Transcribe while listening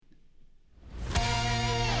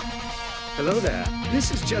Hello there. This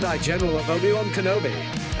is Jedi General of Obi-Wan Kenobi,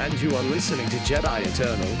 and you are listening to Jedi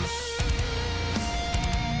Eternal.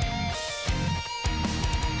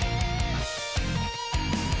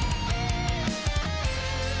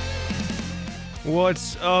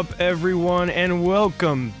 What's up, everyone, and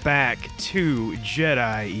welcome back to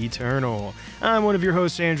Jedi Eternal. I'm one of your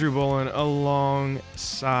hosts, Andrew Bullen,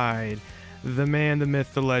 alongside the man, the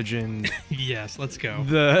myth, the legend. Yes, let's go.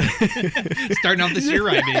 The Starting off this year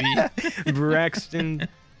right, baby. Braxton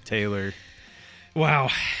Taylor. Wow.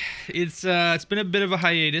 It's been a bit of a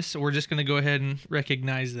hiatus, so we're just going to go ahead and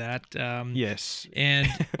recognize that. Yes. And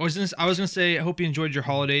I was gonna say, I hope you enjoyed your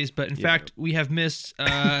holidays, but in fact, we have missed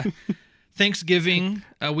Thanksgiving.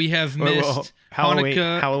 We have missed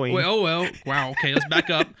Hanukkah. Halloween. Wait, wow. Okay, let's back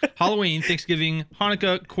up. Halloween, Thanksgiving,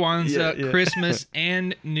 Hanukkah, Kwanzaa, Christmas,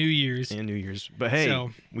 and New Year's. But hey,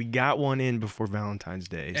 So- we got one in before Valentine's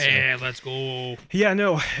Day. So. Yeah, let's go. Yeah,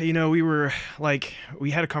 no,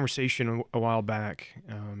 we had a conversation a while back,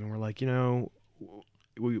 and we're like,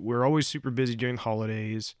 we're always super busy during the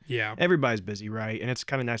holidays. Yeah. Everybody's busy, right? And it's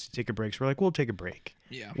kind of nice to take a break. So we're like, we'll take a break.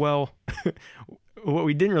 Yeah. Well, what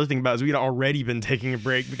we didn't really think about is we'd already been taking a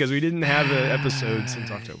break because we didn't have an episode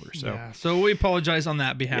since October. So Yeah. So we apologize on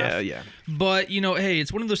that behalf. yeah. But, hey,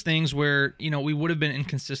 it's one of those things where, we would have been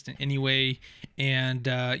inconsistent anyway. And,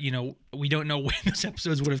 we don't know when those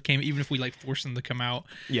episodes would have came, even if we forced them to come out.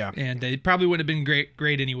 Yeah. And they probably would have been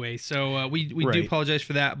great anyway. So we do Right. apologize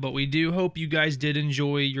for that. But we do hope you guys did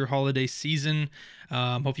enjoy your holiday season.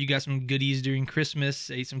 Hope you got some goodies during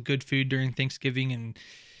Christmas, ate some good food during Thanksgiving, and,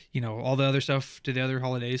 all the other stuff to the other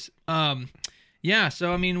holidays. Yeah,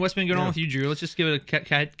 so, what's been going on with you, Drew? Let's just give it a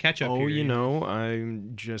catch-up here.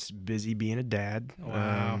 I'm just busy being a dad.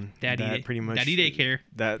 Wow. Daddy daycare.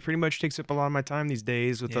 That pretty much takes up a lot of my time these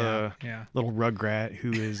days with a little rugrat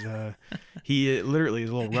who is, he literally is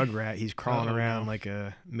a little rugrat. He's crawling around like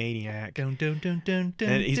a maniac. Dun, dun, dun, dun, dun,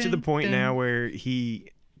 And he's to the point dun. now where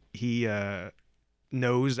he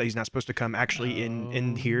knows that he's not supposed to come actually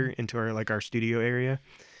in here into our studio area.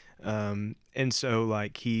 And so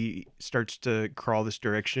he starts to crawl this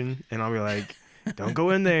direction, and I'll be like, don't go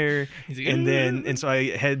in there. And so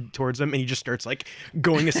I head towards him, and he just starts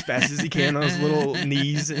going as fast as he can on his little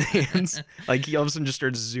knees and hands. He all of a sudden just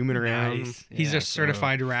starts zooming around. Nice. He's a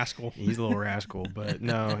certified rascal. He's a little rascal, but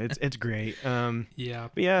no, it's great. Yeah.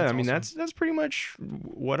 But yeah, awesome. that's pretty much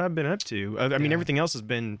what I've been up to. I mean, everything else has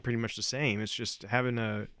been pretty much the same. It's just having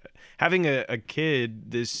a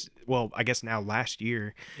kid I guess now last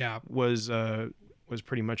year was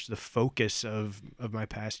pretty much the focus of my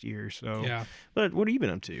past year. So Yeah. But what have you been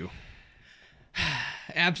up to?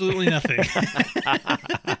 Absolutely nothing.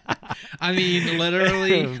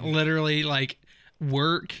 literally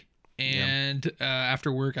work, and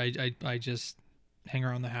after work I just hang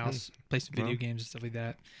around the house, play some video games and stuff like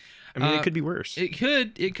that. It could be worse. It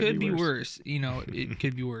could be worse. It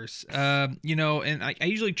could be worse. And I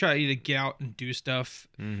usually try to get out and do stuff,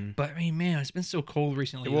 but man, it's been so cold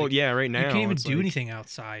recently. Well, right now you can't even do anything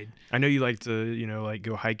outside. I know you like to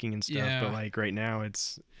go hiking and stuff, but right now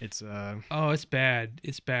it's oh, it's bad.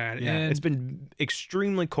 It's bad. Yeah, And it's been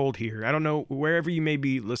extremely cold here. I don't know wherever you may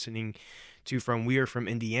be listening to from. We are from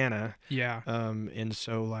Indiana. Yeah. And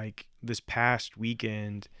so this past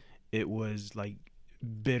weekend, it was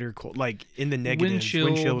bitter cold, in the negatives.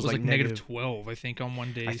 Wind chill was was negative -12, I think, on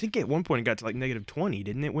one day. I think at one point it got to -20,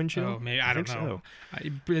 didn't it? Wind chill. Oh, maybe I don't think know. So.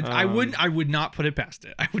 I would not put it past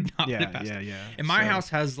it. I would not put it past it. Yeah. And my house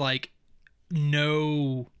has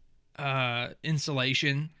no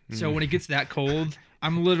insulation, so when it gets that cold,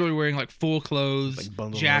 I'm literally wearing full clothes,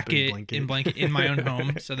 bundled up in jacket, and blanket in my own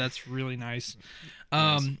home. So that's really nice.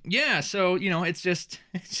 Yeah, so it's just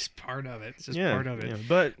part of it. It's just part of it. Yeah,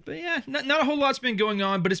 but yeah, not a whole lot's been going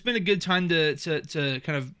on, but it's been a good time to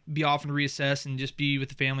kind of be off and reassess and just be with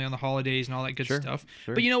the family on the holidays and all that good stuff.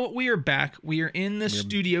 Sure. But you know what? We are back. We are in the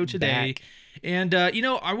studio today, and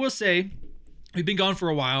I will say, we've been gone for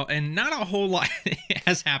a while, and not a whole lot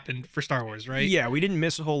has happened for Star Wars, right? Yeah, we didn't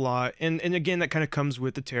miss a whole lot, and again, that kind of comes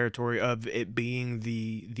with the territory of it being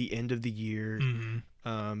the end of the year. Mm-hmm.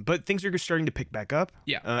 But things are starting to pick back up.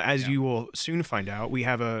 Yeah. As you will soon find out, we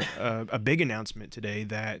have a big announcement today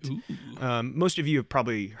that most of you have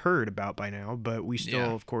probably heard about by now, but we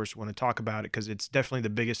still, of course, want to talk about it because it's definitely the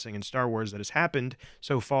biggest thing in Star Wars that has happened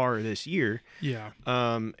so far this year. Yeah.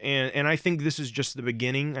 And I think this is just the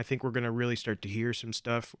beginning. I think we're going to really start to hear some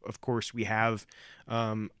stuff. Of course, we have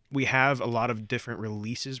a lot of different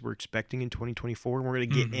releases we're expecting in 2024, and we're going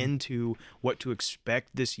to get into what to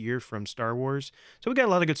expect this year from Star Wars. So we got a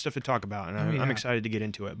lot of good stuff to talk about, and I'm excited to get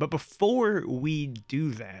into it. But before we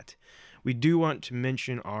do that, we do want to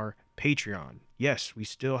mention our Patreon. Yes, we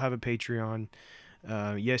still have a Patreon.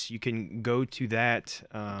 Yes, you can go to that.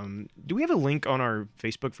 Do we have a link on our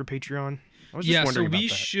Facebook for Patreon? I was just wondering so we about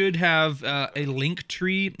that. should have a link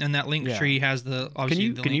tree, and that link tree has the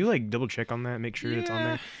obviously. Can you like double check on that, make sure it's on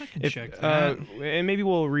there? I can check that. And maybe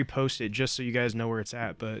we'll repost it just so you guys know where it's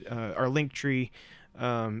at. But our link tree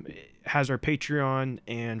has our Patreon,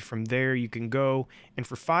 and from there you can go. And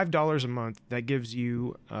for $5 a month, that gives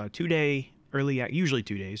you 2-day usually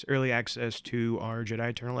 2 days early access to our Jedi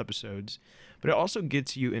Eternal episodes. But it also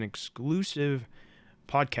gets you an exclusive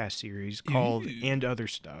podcast series called And Other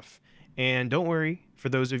Stuff. And don't worry, for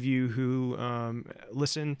those of you who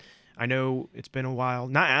listen, I know it's been a while.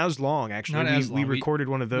 Not as long, actually. We recorded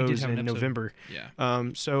one of those in November.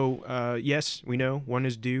 Yeah. Yes, we know one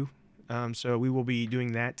is due. So we will be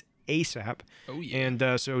doing that ASAP. Oh, yeah.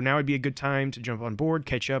 And so now would be a good time to jump on board,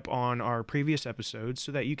 catch up on our previous episodes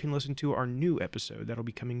so that you can listen to our new episode that'll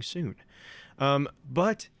be coming soon.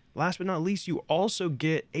 But last but not least, you also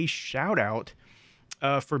get a shout out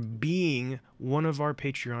for being one of our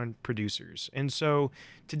Patreon producers. And so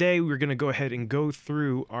today we're going to go ahead and go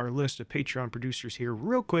through our list of Patreon producers here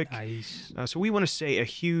real quick. Nice. So we want to say a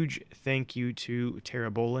huge thank you to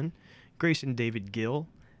Tara Bolin, Grayson David Gill,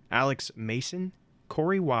 Alex Mason,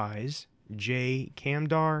 Corey Wise, Jay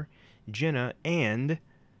Camdar, Jenna, and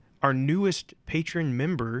our newest patron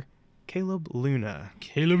member, Caleb Luna.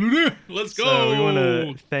 Let's go. So we want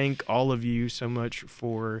to thank all of you so much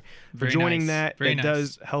for joining that. It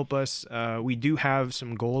does help us. We do have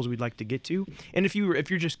some goals we'd like to get to. And if you're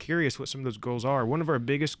just curious what some of those goals are, one of our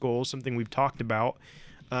biggest goals, something we've talked about,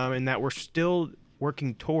 and that we're still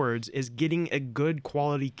working towards, is getting a good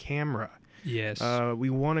quality camera. Yes. We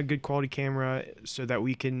want a good quality camera so that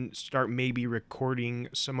we can start maybe recording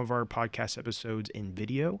some of our podcast episodes in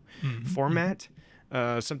video format.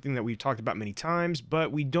 Something that we've talked about many times,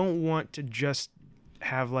 but we don't want to just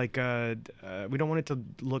have like we don't want it to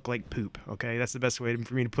look like poop. Okay, that's the best way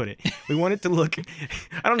for me to put it. We want it to look.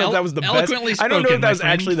 I don't know if that was the best. Spoken, I don't know if that was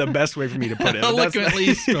actually the best way for me to put it.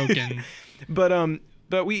 Eloquently spoken.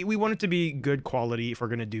 But we want it to be good quality if we're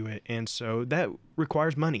gonna do it, and so that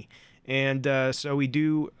requires money. And so we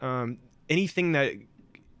do anything that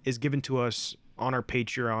is given to us on our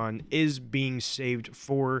Patreon is being saved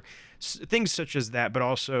for things such as that, but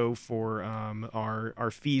also for our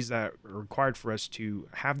fees that are required for us to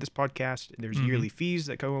have this podcast. There's yearly fees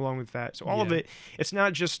that go along with that. So all of it, it's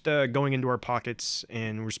not just going into our pockets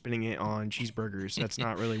and we're spending it on cheeseburgers. That's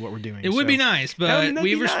not really what we're doing. It would be nice, but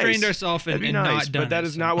we've restrained ourselves and not done it. But that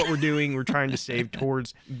is not what we're doing. We're trying to save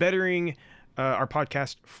towards bettering our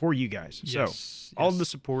podcast for you guys. All of the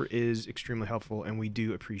support is extremely helpful, and we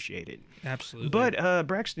do appreciate it. Absolutely. But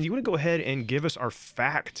Braxton, do you want to go ahead and give us our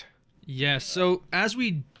fact? Yes. So as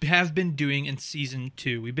we have been doing in season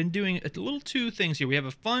 2, we've been doing a little 2 things here. We have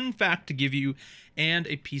a fun fact to give you and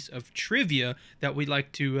a piece of trivia that we'd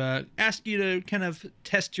like to ask you to kind of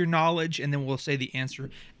test your knowledge, and then we'll say the answer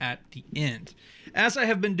at the end. As I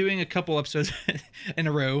have been doing a couple episodes in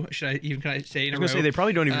a row, can I say in a row? I was going to say, they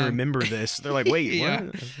probably don't even remember this. They're like, wait,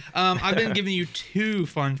 what? I've been giving you 2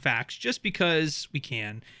 fun facts just because we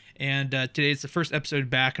can. And today it's the first episode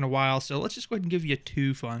back in a while, so let's just go ahead and give you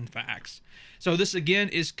 2 fun facts. So this, again,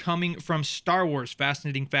 is coming from Star Wars,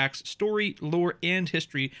 Fascinating Facts, Story, Lore, and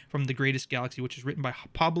History from the Greatest Galaxy, which is written by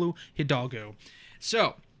Pablo Hidalgo.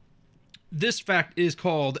 So this fact is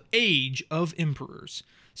called Age of Emperors.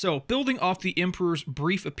 So, building off the Emperor's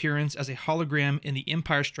brief appearance as a hologram in The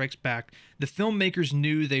Empire Strikes Back, the filmmakers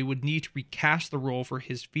knew they would need to recast the role for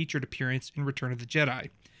his featured appearance in Return of the Jedi.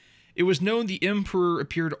 It was known the Emperor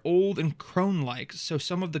appeared old and crone-like, so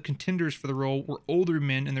some of the contenders for the role were older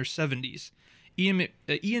men in their 70s. Ian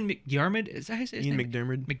McDiarmid, is that how you say his name?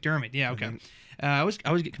 McDiarmid. McDiarmid, yeah, okay. I always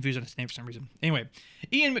get confused on his name for some reason. Anyway,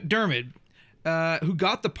 Ian McDiarmid, who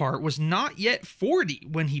got the part, was not yet 40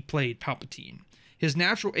 when he played Palpatine. His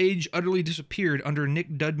natural age utterly disappeared under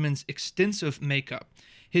Nick Dudman's extensive makeup.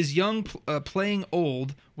 His young playing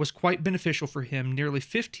old was quite beneficial for him nearly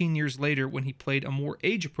 15 years later when he played a more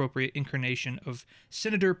age-appropriate incarnation of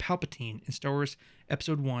Senator Palpatine in Star Wars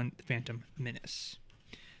Episode 1, The Phantom Menace.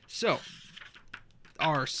 So,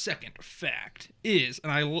 our second fact is,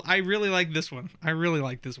 and I really like this one.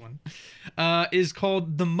 Is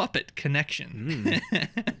called The Muppet Connection.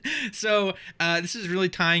 So this is really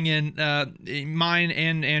tying in mine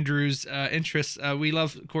and Andrew's interests. We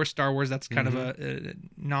love, of course, Star Wars. That's kind of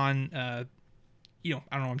a I don't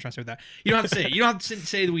know what I'm trying to say with that. You don't have to say it. You don't have to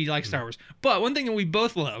say that we like Star Wars. But one thing that we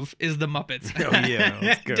both love is the Muppets. Oh, yeah.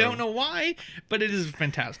 Let's go. Don't know why, but it is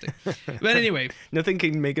fantastic. But anyway. Nothing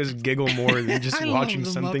can make us giggle more than just watching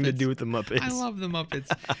something to do with the Muppets. I love the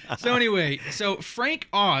Muppets. So anyway, Frank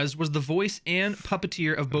Oz was the voice and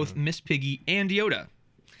puppeteer of both Miss Piggy and Yoda.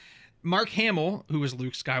 Mark Hamill, who was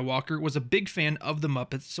Luke Skywalker, was a big fan of the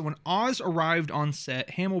Muppets, so when Oz arrived on set,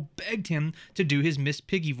 Hamill begged him to do his Miss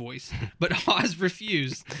Piggy voice, but Oz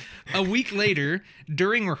refused. A week later,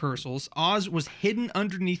 during rehearsals, Oz was hidden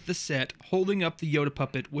underneath the set, holding up the Yoda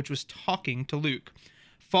puppet, which was talking to Luke.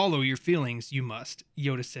 "Follow your feelings, you must,"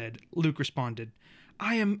 Yoda said. Luke responded,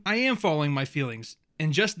 I am following my feelings.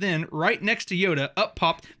 And just then, right next to Yoda, up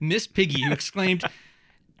popped Miss Piggy, who exclaimed,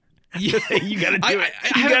 you gotta do it.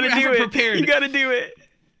 You gotta do it. Prepared. You gotta do it.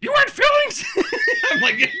 "You want feelings?" I'm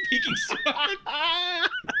like peeking so hard.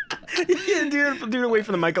 Yeah, do it away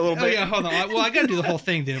from the mic a little bit. Oh yeah, hold on. Well, I gotta do the whole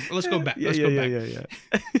thing then. Let's go back. Let's go back. Yeah.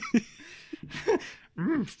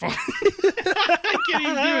 I can't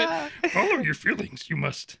even do it. "Follow your feelings, you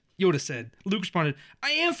must," Yoda said. Luke responded,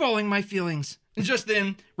 "I am following my feelings." And just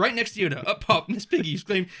then, right next to Yoda, up popped Miss Piggy,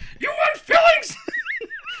 exclaimed, "You want feelings?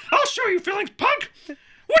 I'll show you feelings, punk!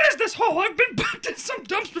 What is this hole? I've been bumped in some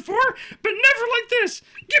dumps before, but never like this.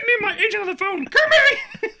 Give me my agent on the phone. Come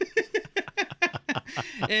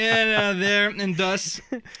here!" And thus,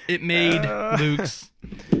 it made Luke's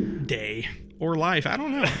day. Or life. I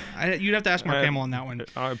don't know. You'd have to ask Mark Hamill on that one.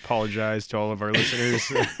 I apologize to all of our listeners.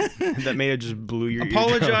 That may have just blew your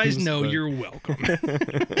Apologize? eardrums, No, but... you're welcome.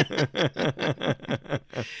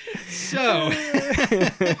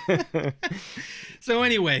 So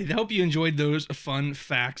anyway, I hope you enjoyed those fun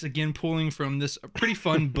facts. Again, pulling from this pretty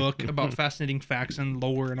fun book about fascinating facts and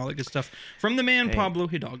lore and all that good stuff from the man Pablo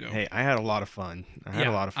Hidalgo. Hey, I had a lot of fun.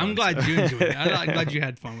 I'm glad you enjoyed it. I'm glad you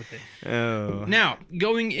had fun with it. Oh. Now,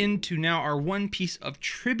 going into our one piece of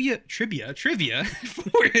trivia.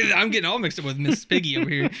 I'm getting all mixed up with Miss Piggy over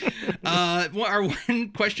here. Our one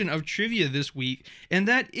question of trivia this week, and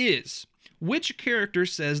that is, which character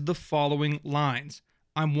says the following lines?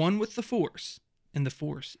 "I'm one with the Force, and the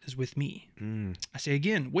Force is with me." I say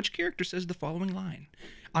again, which character says the following line?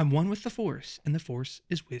 "I'm one with the Force, and the Force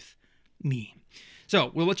is with me."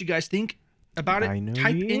 So we'll let you guys think about it.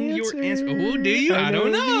 Type in your answer. Oh, do you? I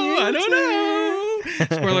don't know.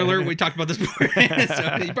 Spoiler alert, we talked about this before.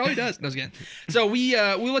 So he probably does. No, again. So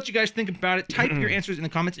we'll let you guys think about it. Type your answers in the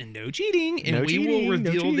comments, and no cheating. And we will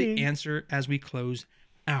reveal the answer as we close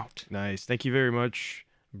out. Nice. Thank you very much,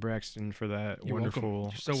 Braxton, for that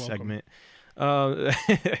wonderful segment. So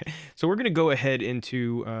we're going to go ahead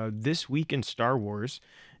into This Week in Star Wars.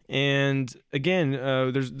 And again,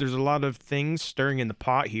 there's a lot of things stirring in the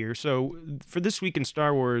pot here. So for This Week in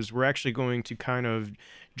Star Wars, we're actually going to kind of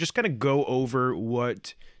go over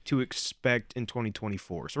what to expect in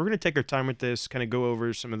 2024. So we're going to take our time with this, kind of go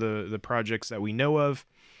over some of the projects that we know of,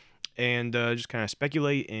 and just kind of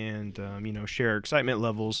speculate and share our excitement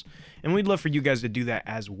levels. And we'd love for you guys to do that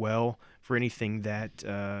as well. For anything that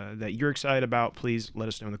you're excited about, please let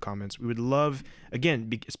us know in the comments. We would love,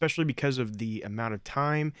 again, especially because of the amount of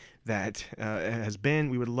time that has been,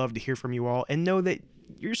 we would love to hear from you all and know that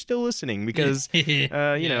you're still listening, because we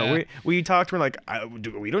talked, we're like,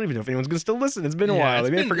 we don't even know if anyone's gonna still listen. It's been a while.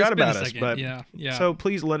 They may have forgot about us, but so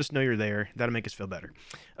please let us know you're there. That'll make us feel better.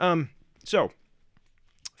 So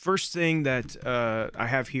first thing that I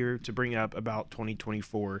have here to bring up about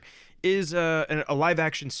 2024 is a live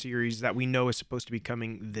action series that we know is supposed to be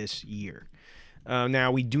coming this year.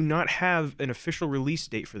 Now, we do not have an official release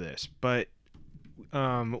date for this, but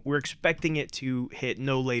we're expecting it to hit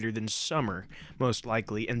no later than summer, most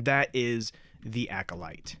likely, and that is The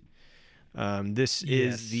Acolyte. This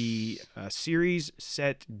is the series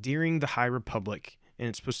set during the High Republic, and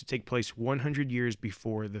it's supposed to take place 100 years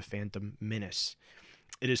before The Phantom Menace.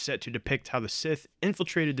 It is set to depict how the Sith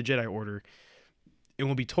infiltrated the Jedi Order. It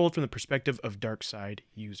will be told from the perspective of dark side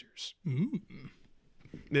users.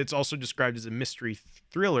 It's also described as a mystery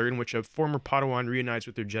thriller in which a former Padawan reunites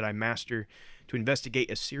with their Jedi Master to investigate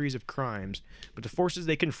a series of crimes, but the forces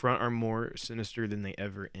they confront are more sinister than they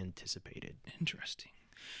ever anticipated. Interesting.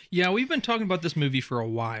 Yeah, we've been talking about this movie for a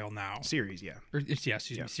while now. Series, yeah.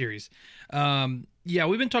 Series.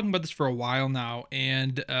 We've been talking about this for a while now,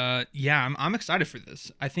 and I'm excited for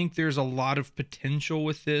this. I think there's a lot of potential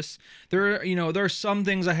with this. There are some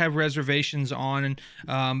things I have reservations on,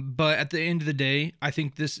 but at the end of the day, I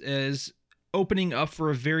think this is opening up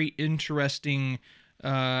for a very interesting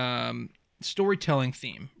storytelling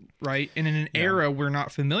theme, right? And in an era we're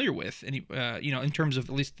not familiar with, in terms of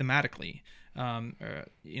at least thematically.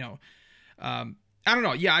 I don't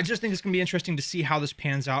know. Yeah, I just think it's gonna be interesting to see how this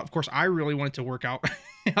pans out. Of course, I really want it to work out.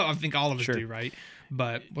 I think all of us do, right?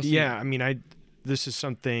 But we'll see. Yeah, I mean, this is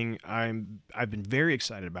something I've been very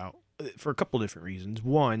excited about for a couple different reasons.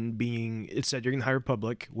 One being it's set during the High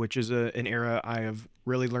Republic, which is an era I have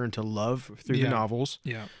really learned to love through the novels.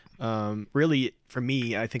 Yeah. Really, for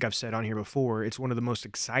me, I think I've said on here before, it's one of the most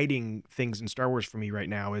exciting things in Star Wars for me right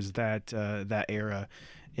now is that that era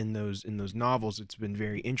in those novels. It's been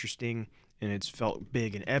very interesting and it's felt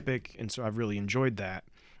big and epic, and so I've really enjoyed that.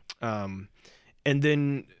 And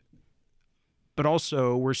then, but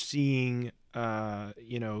also we're seeing,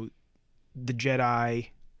 you know, the Jedi,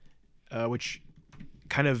 which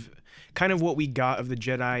kind of what we got of the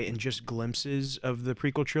Jedi in just glimpses of the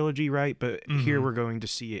prequel trilogy, right? But here we're going to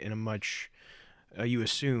see it in a much, you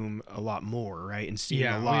assume, a lot more, right? And seeing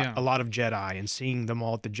a lot of Jedi and seeing them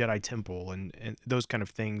all at the Jedi Temple and those kind of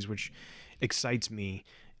things, which excites me.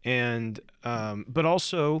 And but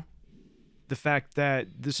also the fact that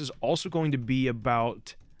this is also going to be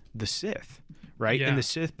about the Sith, right? Yeah. And the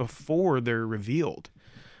Sith before they're revealed,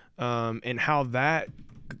 and how that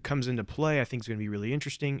comes into play, I think is going to be really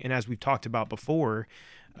interesting. And as we've talked about before,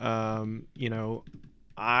 you know,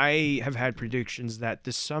 I have had predictions that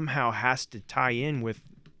this somehow has to tie in with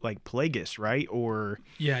like Plagueis, right? Or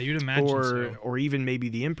Yeah, you'd imagine so. or even maybe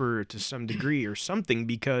the Emperor to some degree or something,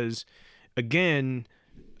 because again,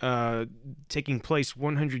 taking place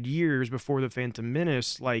 100 years before the Phantom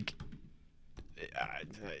Menace, like,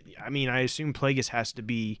 I mean, I assume Plagueis has to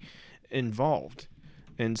be involved.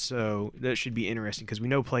 And so that should be interesting because we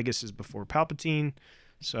know Plagueis is before Palpatine.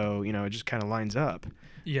 So, you know, it just kind of lines up.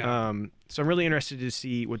 Yeah. So I'm really interested to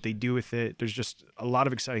see what they do with it. There's just a lot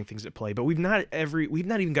of exciting things at play, but we've not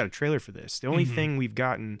even got a trailer for this. The only thing we've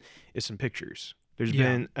gotten is some pictures. There's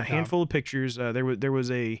been a handful of pictures. There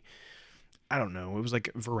was a, I don't know, it was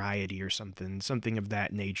like Variety or something of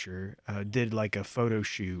that nature, did like a photo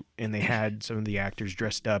shoot, and they had some of the actors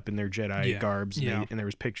dressed up in their Jedi garbs, and there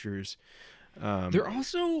was pictures. There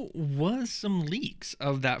also was some leaks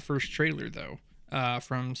of that first trailer, though,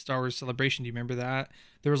 from Star Wars Celebration. Do you remember that?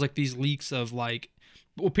 There was like these leaks of like,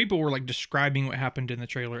 well, people were like describing what happened in the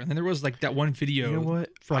trailer, and then there was like that one video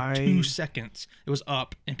for like 2 seconds. It was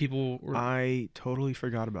up, and people were. I totally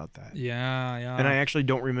forgot about that. Yeah. And I actually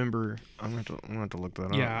don't remember. I'm gonna have to look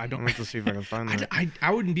that up. Yeah, I don't. I'm gonna have to see if I can find that.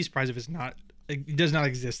 I wouldn't be surprised if it's not. It does not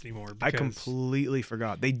exist anymore. I completely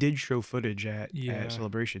forgot. They did show footage at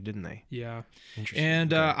Celebration, didn't they? Yeah. Interesting.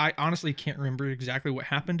 And I honestly can't remember exactly what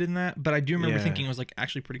happened in that, but I do remember thinking it was like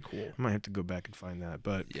actually pretty cool. I might have to go back and find that.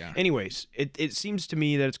 But anyways, it seems to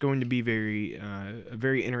me that it's going to be a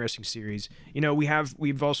very interesting series. You know,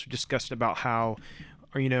 we've also discussed about how,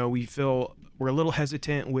 or, you know, we feel we're a little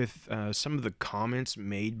hesitant with some of the comments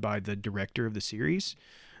made by the director of the series.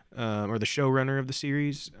 Or the showrunner of the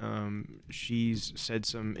series. She's said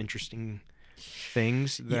some interesting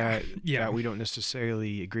things that we don't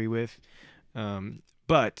necessarily agree with.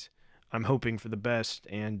 But I'm hoping for the best,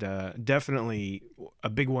 and definitely a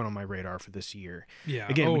big one on my radar for this year. Yeah.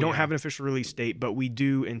 Again, we don't have an official release date, but we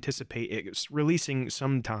do anticipate it releasing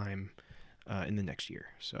sometime in the next year.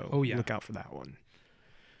 So look out for that one.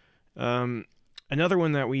 Another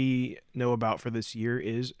one that we know about for this year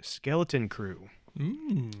is Skeleton Crew.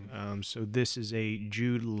 So this is a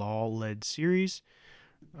Jude Law-led series,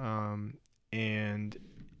 and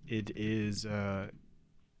it is the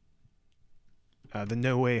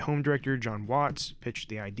No Way Home director John Watts pitched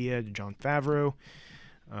the idea to Jon Favreau.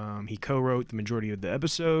 He co-wrote the majority of the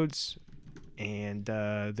episodes, and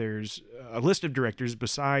there's a list of directors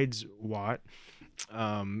besides Watt.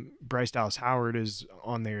 Bryce Dallas Howard is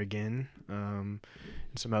on there again, and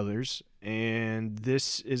some others. And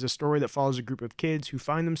this is a story that follows a group of kids who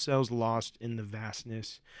find themselves lost in the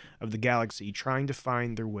vastness of the galaxy, trying to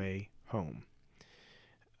find their way home.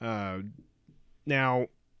 Now,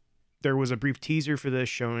 there was a brief teaser for this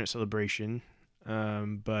shown at Celebration,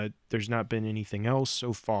 but there's not been anything else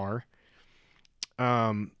so far.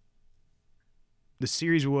 The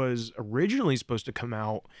series was originally supposed to come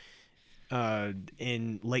out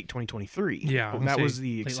in late 2023. Yeah, that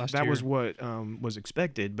was what was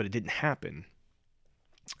expected, but it didn't happen.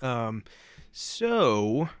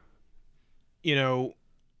 So, you know,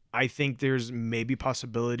 I think there's maybe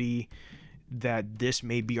possibility that this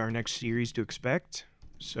may be our next series to expect.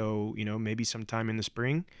 So, you know, maybe sometime in the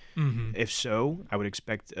spring. If so, I would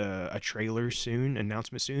expect a trailer soon,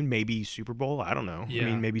 announcement soon, maybe Super Bowl. I don't know. I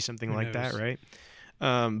mean, maybe something like that, right?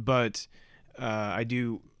 But I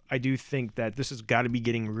do think that this has got to be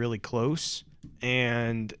getting really close,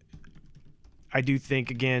 and I do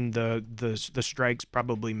think again the strikes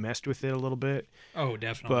probably messed with it a little bit. Oh,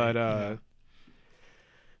 definitely. But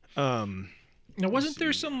Now, wasn't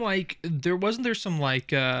there some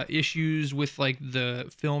issues with like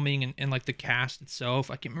the filming and like the cast itself?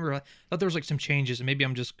 I can't remember. I thought there was like some changes, and maybe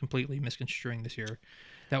I'm just completely misconstruing this here.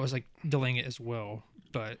 That was like delaying it as well.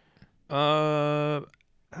 But I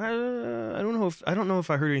don't know if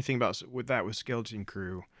I heard anything about with Skeleton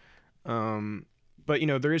Crew. But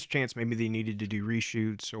there is a chance maybe they needed to do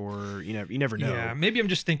reshoots, or you never know. Yeah, maybe I'm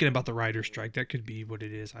just thinking about the writer's strike. That could be what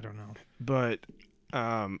it is. I don't know. But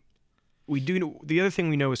we do know, the other thing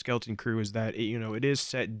we know with Skeleton Crew is that it is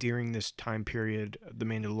set during this time period The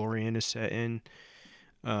Mandalorian is set in.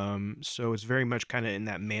 So it's very much kind of in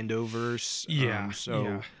that Mandoverse.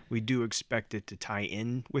 Yeah. We do expect it to tie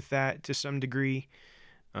in with that to some degree.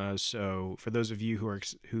 So for those of you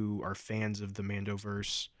who are fans of the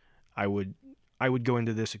Mandoverse, I would go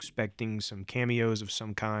into this expecting some cameos of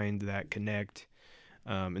some kind that connect,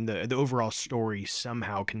 and the overall story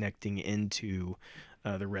somehow connecting into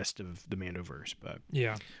the rest of the Mandoverse. But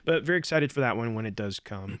very excited for that one when it does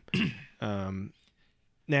come.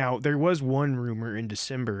 Now there was one rumor in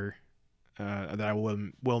December that I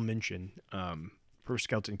will mention for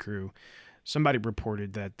Skeleton Crew. Somebody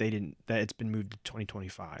reported that that it's been moved to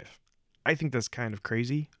 2025. I think that's kind of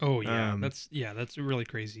crazy. Oh yeah, that's really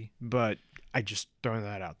crazy. But I just throwing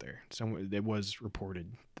that out there. It was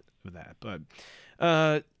reported of that. But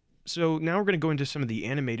so now we're going to go into some of the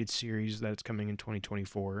animated series that's coming in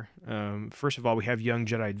 2024. First of all, we have Young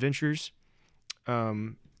Jedi Adventures.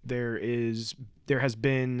 There has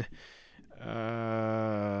been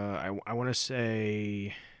I want to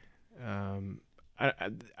say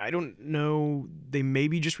I don't know. They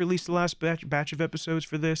maybe just released the last batch of episodes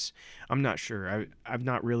for this. I'm not sure. I've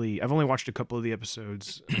only watched a couple of the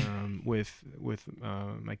episodes with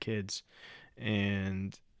my kids,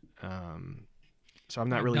 and so I'm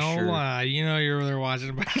not really sure. Don't lie. You're really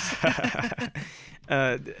watching.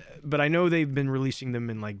 But I know they've been releasing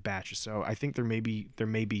them in like batches, so I think there may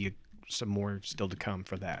be some more still to come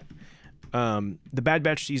for that. The Bad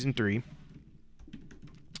Batch season 3.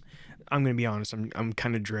 I'm gonna be honest. I'm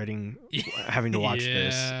kind of dreading having to watch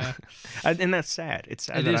this, and that's sad. It's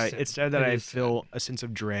sad that I feel a sense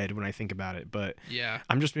of dread when I think about it. But yeah,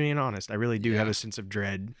 I'm just being honest. I really do have a sense of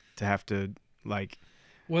dread to have to like.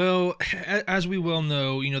 Well, as we well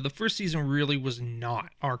know, the first season really was not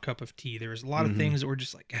our cup of tea. There was a lot of things that were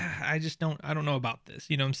just like, I don't know about this.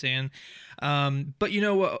 You know what I'm saying? But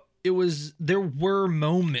there were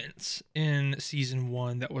moments in season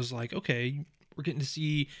 1 that was like, okay, we're getting to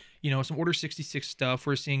see, some Order 66 stuff.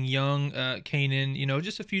 We're seeing young Kanan,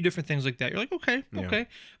 just a few different things like that. You're like, okay.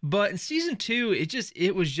 But in season 2, it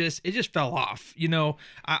just fell off.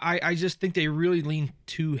 I just think they really leaned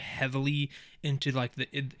too heavily into like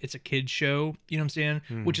it's a kid's show, you know what I'm saying?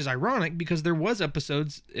 Which is ironic because there was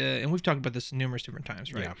episodes, and we've talked about this numerous different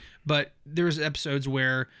times, right? Yeah. But there was episodes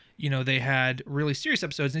where, they had really serious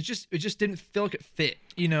episodes, and it just didn't feel like it fit,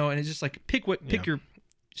 and it's just like pick your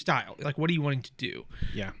style. Like, what are you wanting to do?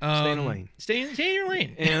 Yeah, stay in a lane. Stay in your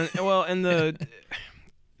lane. And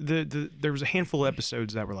there was a handful of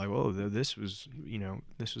episodes that were like, oh, this was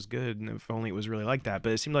good, and if only it was really like that.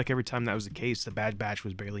 But it seemed like every time that was the case, the Bad Batch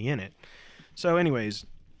was barely in it. So, anyways,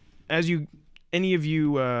 any of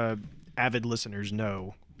you avid listeners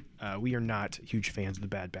know, we are not huge fans of the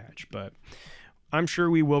Bad Batch, but I'm sure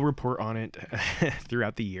we will report on it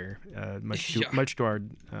throughout the year, much to our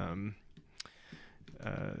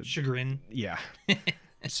chagrin. Yeah.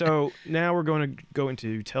 So now we're going to go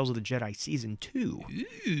into Tales of the Jedi Season 2.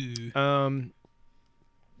 Ooh.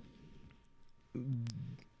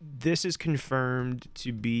 This is confirmed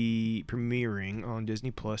to be premiering on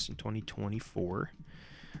Disney Plus in 2024.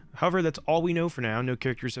 However, that's all we know for now. No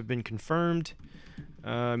characters have been confirmed,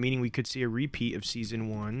 meaning we could see a repeat of Season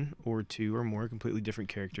 1 or 2 or more completely different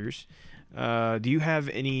characters. Do you have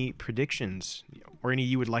any predictions or any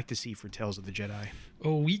you would like to see for Tales of the Jedi?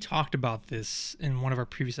 Oh, we talked about this in one of our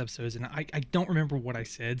previous episodes, and I don't remember what I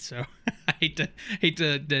said, so I hate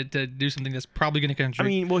to do something that's probably going to contradict. I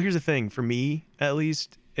mean, well, here's the thing. For me, at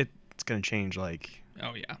least, it's going to change, like...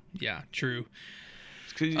 Oh, yeah, true.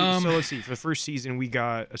 So let's see. For the first season, we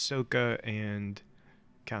got Ahsoka and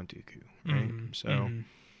Count Dooku, right?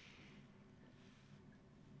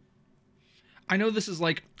 I know this is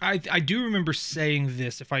like I do remember saying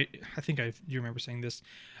this. I think I do remember saying this,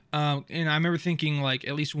 and I remember thinking like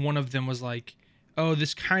at least one of them was like, "Oh,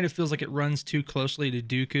 this kind of feels like it runs too closely to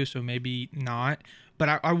Dooku, so maybe not."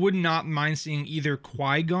 But I would not mind seeing either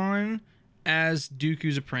Qui-Gon as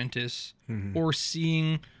Dooku's apprentice, or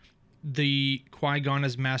seeing the Qui-Gon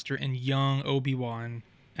as master and young Obi-Wan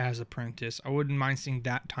as apprentice. I wouldn't mind seeing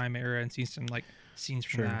that time era and seeing some like scenes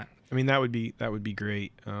from that. I mean, that would be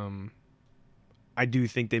great. I do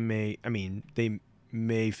think they may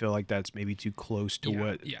feel like that's maybe too close to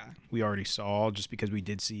what we already saw, just because we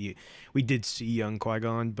did see young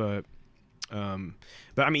Qui-Gon, but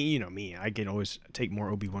I mean, you know me, I can always take more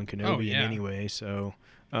Obi-Wan Kenobi in anyway, so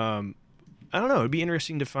I don't know, it'd be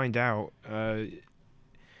interesting to find out. I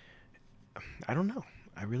don't know.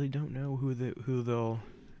 I really don't know who they'll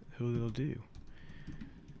do.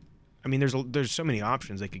 I mean, there's so many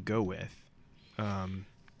options they could go with.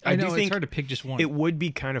 I know do think it's hard to pick just one. It would be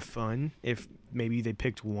kind of fun if maybe they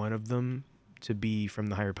picked one of them to be from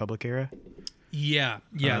the High Republic era. Yeah,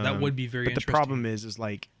 that would be very interesting. But the problem is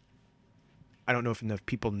like, I don't know if enough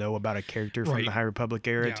people know about a character from the High Republic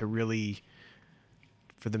era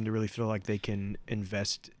for them to really feel like they can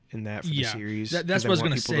invest in that for the series. That's what I was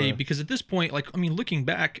going to say, because at this point, like, I mean, looking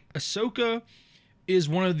back, Ahsoka is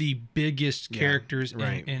one of the biggest characters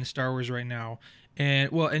in Star Wars right now.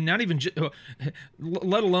 And not even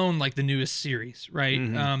let alone like the newest series, right?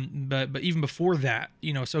 Mm-hmm. But even before that,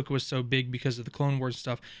 you know, Ahsoka was so big because of the Clone Wars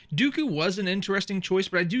stuff. Dooku was an interesting choice,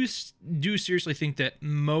 but I do seriously think that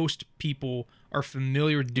most people are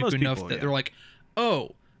familiar with Dooku enough that they're like,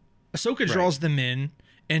 oh, Ahsoka draws them in,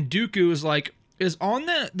 and Dooku is on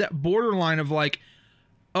that borderline of like,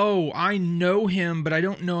 oh, I know him, but I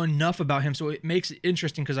don't know enough about him, so it makes it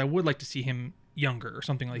interesting because I would like to see him younger or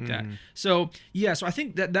something like that. So so I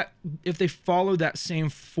think that if they follow that same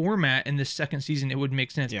format in this second season, it would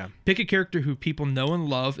make sense. Pick a character who people know and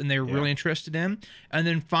love and they're really interested in, and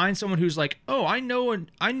then find someone who's like, oh, I know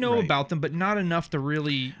about them, but not enough to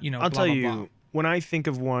really, you know, I'll tell you, when I think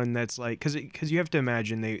of one that's like, because you have to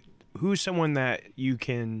imagine who's someone that you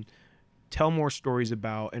can tell more stories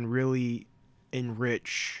about and really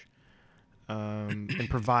enrich and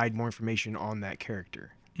provide more information on that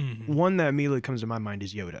character. One that immediately comes to my mind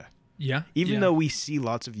is Yoda. Even though we see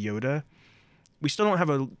lots of Yoda, we still don't have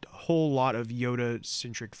a whole lot of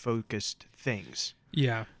Yoda-centric focused things.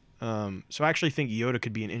 So I actually think Yoda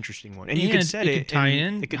could be an interesting one. And you could set it tie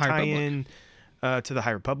in. It could tie in to the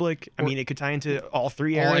High Republic. I mean, it could tie into all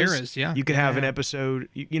three eras. You could have an episode,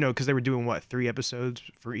 you know, because they were doing, 3 episodes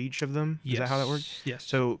for each of them? Is that how that works? Yes.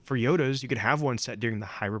 So for Yoda's, you could have one set during the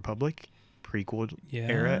High Republic prequel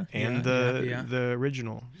era and the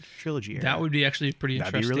original trilogy era. That would be actually pretty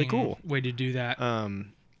interesting. That'd be really cool. Way to do that.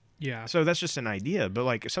 So that's just an idea, but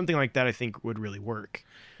like something like that I think would really work.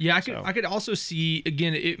 I could also see,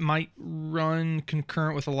 again, it might run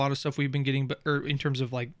concurrent with a lot of stuff we've been getting, or in terms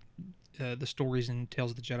of like the stories in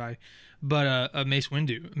Tales of the Jedi, but Mace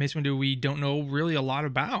Windu we don't know really a lot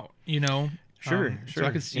about, you know. Sure. So I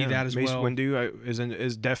could see that as Mace well. Mace Windu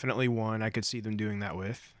is definitely one I could see them doing that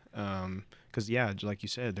with. Because like you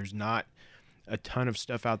said, there's not a ton of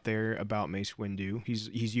stuff out there about Mace Windu.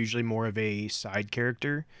 He's usually more of a side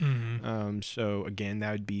character. So again,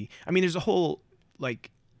 that would be. I mean, there's a whole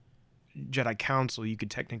like Jedi Council you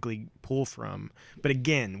could technically pull from, but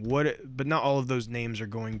again, but not all of those names are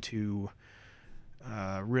going to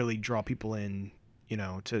really draw people in, you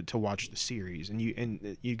know, to watch the series. And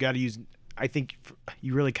you got to use. I think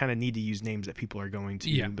you really kind of need to use names that people are going to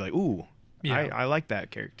be like, ooh. I like that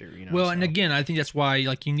character, you know. Well, and again, I think that's why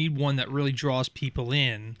like you need one that really draws people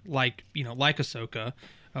in, like, you know, like Ahsoka,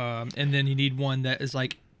 and then you need one that is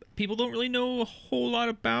like people don't really know a whole lot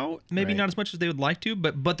about, maybe not as much as they would like to,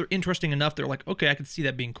 but they're interesting enough. They're like, okay, I can see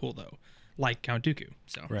that being cool though, like Count Dooku.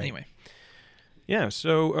 So anyway,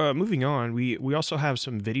 So moving on, we also have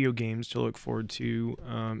some video games to look forward to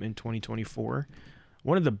in 2024.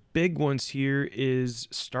 One of the big ones here is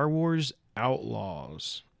Star Wars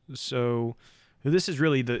Outlaws. So this is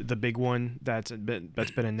really the big one that's been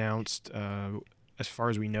announced. As far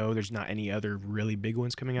as we know, there's not any other really big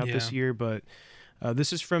ones coming out this year, but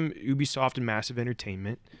this is from Ubisoft and Massive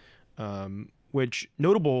Entertainment, which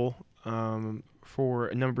notable for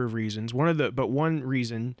a number of reasons. One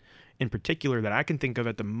reason in particular that I can think of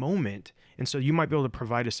at the moment, and so you might be able to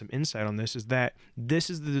provide us some insight on this, is that this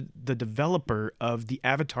is the developer of the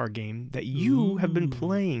Avatar game that you have been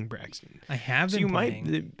playing, Braxton. I have been playing.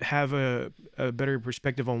 So you might have a better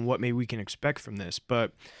perspective on what maybe we can expect from this,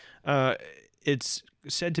 but it's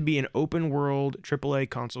said to be an open-world AAA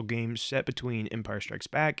console game set between Empire Strikes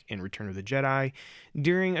Back and Return of the Jedi,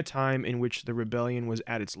 during a time in which the rebellion was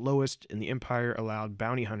at its lowest and the Empire allowed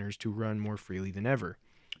bounty hunters to run more freely than ever.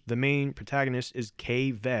 The main protagonist is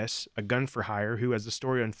Kay Vess, a gun for hire who, as the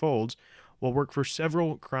story unfolds, will work for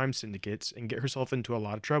several crime syndicates and get herself into a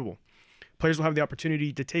lot of trouble. Players will have the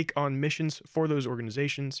opportunity to take on missions for those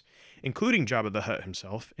organizations, including Jabba the Hutt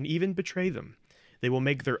himself, and even betray them. They will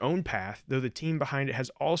make their own path, though the team behind it has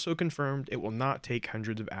also confirmed it will not take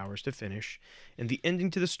hundreds of hours to finish, and the ending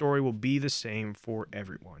to the story will be the same for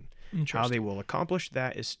everyone. How they will accomplish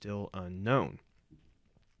that is still unknown.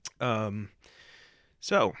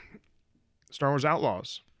 So, Star Wars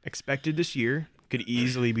Outlaws, expected this year, could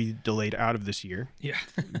easily be delayed out of this year. Yeah.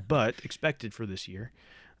 But expected for this year.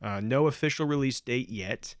 No official release date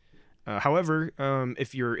yet. However,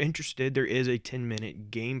 if you're interested, there is a 10-minute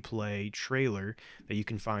gameplay trailer that you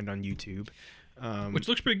can find on YouTube. Which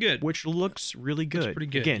looks pretty good. Which looks really good. Looks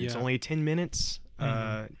pretty good, Again, yeah. it's only 10 minutes.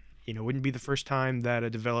 Wouldn't be the first time that a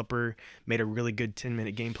developer made a really good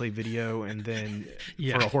 10-minute gameplay video and then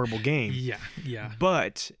for a horrible game. Yeah.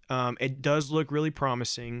 But it does look really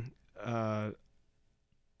promising.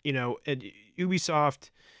 Ubisoft,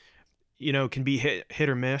 can be hit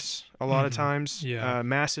or miss a lot of times. Yeah.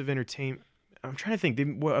 Massive Entertainment. I'm trying to think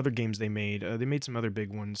what other games they made. They made some other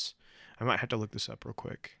big ones. I might have to look this up real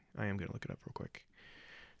quick. I am going to look it up real quick.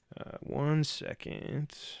 1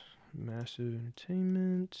 second. Massive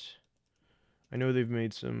Entertainment. I know they've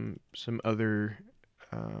made some other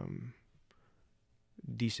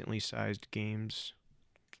decently sized games.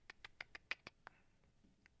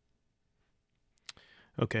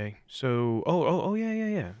 Okay, so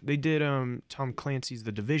yeah. They did Tom Clancy's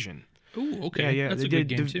The Division. Ooh, okay. Yeah. That's They a good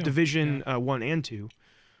did game too. Division 1 and 2,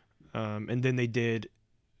 and then they did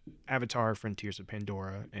Avatar: Frontiers of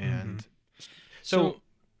Pandora, and so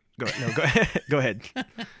go ahead. Go ahead.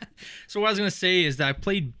 So what I was gonna say is that I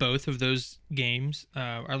played both of those games,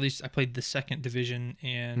 or at least I played the second Division,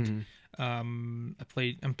 and I'm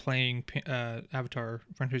playing Avatar: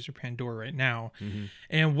 Frontiers of Pandora right now,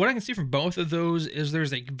 and what I can see from both of those is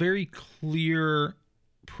there's a very clear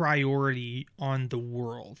priority on the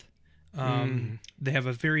world. They have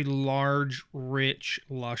a very large, rich,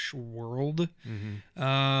 lush world.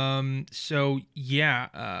 So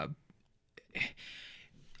yeah,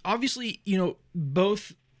 obviously,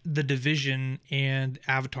 both the Division and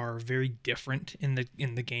Avatar are very different in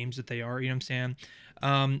the games that they are. You know what I'm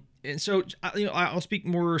saying? And so I'll speak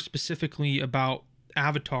more specifically about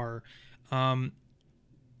Avatar.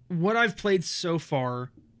 What I've played so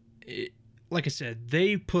far, like I said,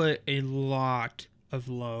 they put a lot of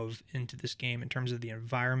love into this game in terms of the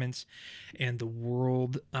environments and the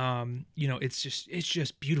world. It's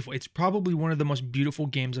just beautiful. It's probably one of the most beautiful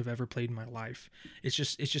games I've ever played in my life. It's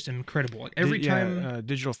just incredible. Like every time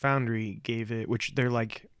Digital Foundry gave it, which they're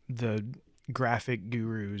like the graphic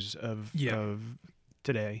gurus of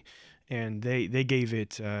today, and they gave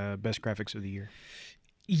it best graphics of the year.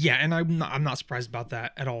 Yeah, and I'm not surprised about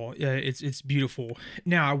that at all. It's beautiful.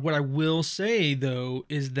 Now, what I will say though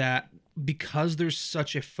is that because there's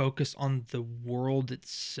such a focus on the world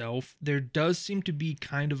itself, there does seem to be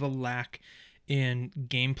kind of a lack in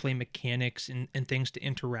gameplay mechanics and things to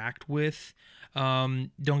interact with.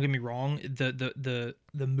 Don't get me wrong, the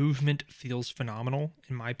movement feels phenomenal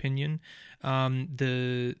in my opinion.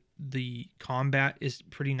 The combat is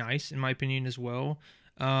pretty nice in my opinion as well.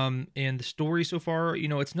 And the story so far,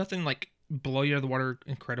 it's nothing like blow you out of the water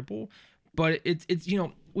incredible, but it's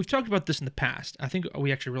we've talked about this in the past. I think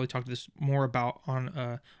we actually really talked this more about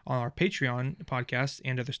on our Patreon podcast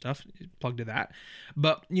and other stuff. Plug to that.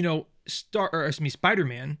 But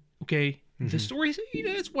Spider-Man. Okay, the story,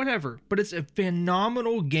 it's whatever. But it's a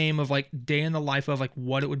phenomenal game of like day in the life of like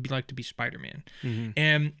what it would be like to be Spider-Man.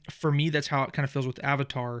 And for me, that's how it kind of feels with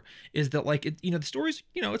Avatar. Is that like the story's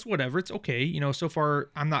it's whatever. It's okay. So far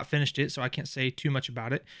I'm not finished it, so I can't say too much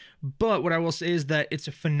about it. But what I will say is that it's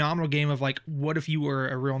a phenomenal game of like, what if you were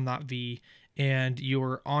a real Na'vi and you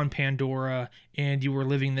were on Pandora and you were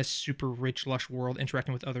living this super rich, lush world,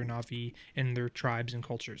 interacting with other Na'vi and their tribes and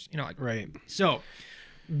cultures. Right. So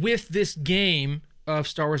with this game of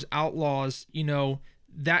Star Wars Outlaws,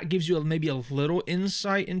 that gives you maybe a little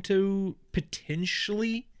insight into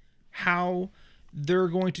potentially how they're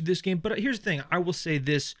going to do this game. But here's the thing. I will say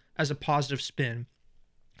this as a positive spin,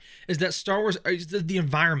 is that Star Wars, the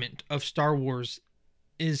environment of Star Wars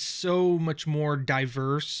is so much more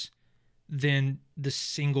diverse than the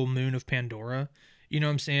single moon of Pandora. You know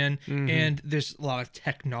what I'm saying? And there's a lot of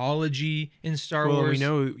technology in Star Wars. Well, we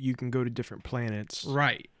know you can go to different planets.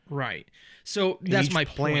 Right. So that's each my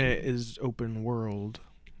planet point. is open world.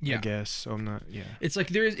 I guess. So I'm not. Yeah. It's like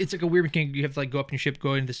it's like a weird mechanic. You have to like go up in your ship,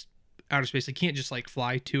 go into this outer space. You can't just like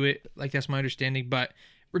fly to it. Like that's my understanding. But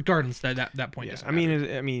regardless, that point Yeah, doesn't I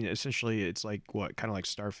matter. mean, essentially, it's like what, kind of like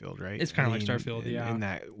Starfield, right? It's I kind of like mean, Starfield, in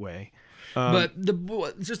that way. But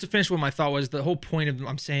just to finish what my thought was, the whole point of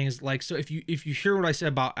I'm saying is like, so if you hear what I said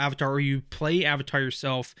about Avatar, or you play Avatar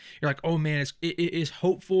yourself, you're like, oh man, it is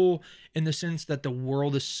hopeful in the sense that the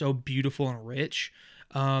world is so beautiful and rich,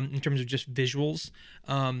 in terms of just visuals.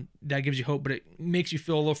 That gives you hope, but it makes you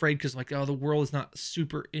feel a little afraid because like, oh, the world is not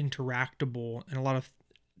super interactable and a lot of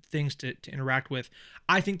things to interact with.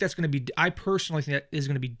 I think that's going to be, I personally think that is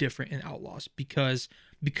going to be different in Outlaws because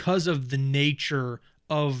of the nature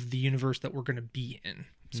of the universe that we're going to be in.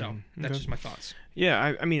 So that's just my thoughts.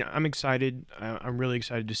 Yeah, I mean, I'm excited. I'm really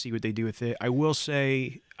excited to see what they do with it. I will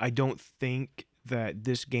say, I don't think that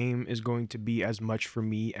this game is going to be as much for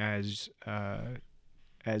me as the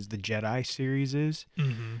Jedi series is.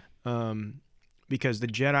 Because the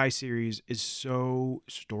Jedi series is so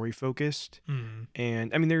story focused,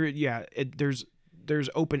 and I mean there's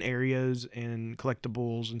open areas and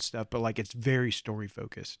collectibles and stuff, but like it's very story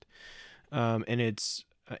focused, and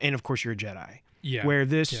of course you're a Jedi. Yeah. Where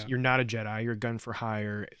this, you're not a Jedi, you're a gun for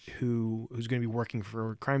hire who's going to be working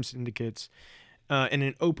for crime syndicates, in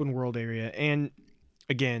an open world area. And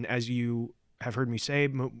again, as you have heard me say,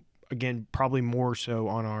 again probably more so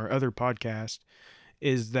on our other podcast,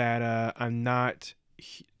 is that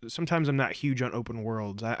sometimes I'm not huge on open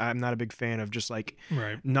worlds. I'm not a big fan of just like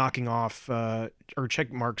knocking off or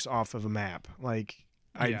check marks off of a map. Like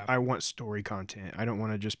I want story content. I don't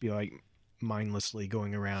want to just be like mindlessly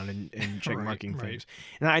going around and check marking things.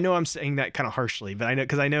 And I know I'm saying that kind of harshly, but I know,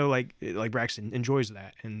 because I know like Braxton enjoys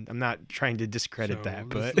that, and I'm not trying to discredit that.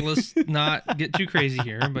 But let's not get too crazy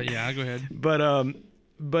here. But yeah, go ahead.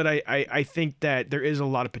 But I think that there is a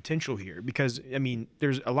lot of potential here, because I mean,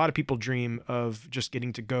 there's a lot of people dream of just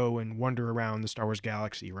getting to go and wander around the Star Wars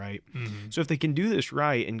galaxy, right? So if they can do this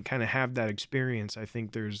right and kind of have that experience, I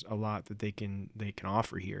think there's a lot that they can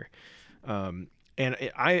offer here. And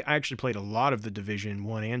I actually played a lot of the Division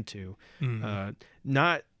 1 and 2.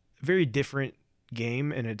 Not very different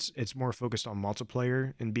game, and it's more focused on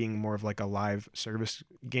multiplayer and being more of like a live service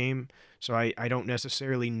game. So I don't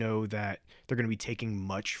necessarily know that they're going to be taking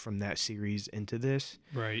much from that series into this.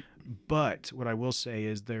 Right. But what I will say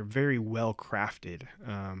is they're very well crafted.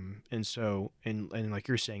 And so, and like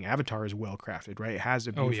you're saying, Avatar is well crafted, right? It has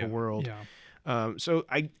a beautiful world. Yeah. So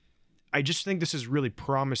I just think this is really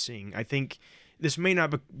promising. I think this may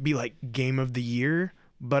not be like game of the year,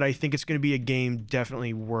 but I think it's going to be a game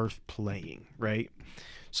definitely worth playing, right?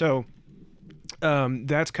 So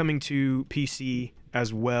that's coming to PC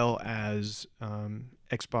as well as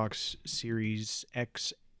Xbox Series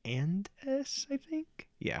X and S, I think.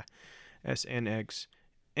 Yeah, S and X.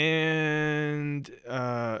 And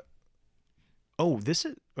this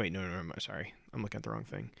is... Wait, no, I'm sorry. I'm looking at the wrong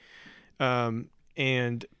thing.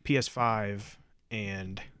 And PS5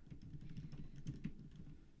 and...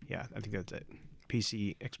 Yeah, I think that's it.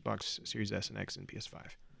 PC, Xbox Series S and X, and PS5.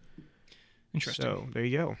 Interesting. So there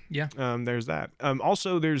you go. Yeah. There's that.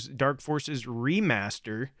 Also, there's Dark Forces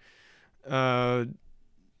Remaster. Did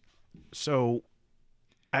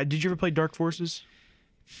you ever play Dark Forces?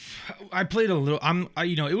 I played a little. I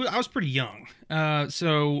was pretty young.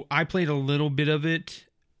 So I played a little bit of it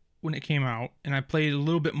when it came out, and I played a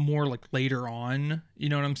little bit more like later on. You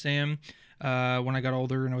know what I'm saying? When I got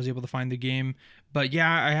older and I was able to find the game. But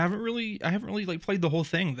yeah, I haven't really like played the whole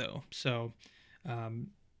thing though. So,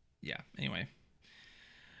 yeah. Anyway,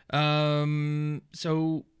 so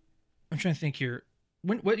I'm trying to think here.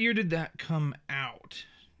 What year did that come out?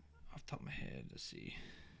 Off the top of my head, let's see.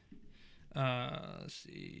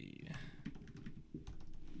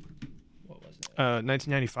 What was it?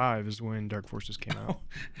 1995 is when Dark Forces came out.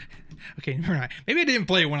 Okay, never mind. Maybe I didn't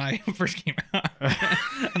play it when I first came out.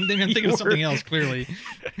 I'm thinking of something else, clearly.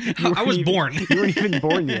 I was born. You weren't even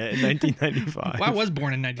born yet in 1995. Well, I was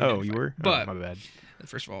born in 1995. Oh, you were? But, my bad.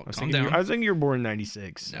 First of all, calm down. I was thinking you were born in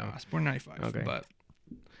 96. So. No, I was born in 95. Okay. But,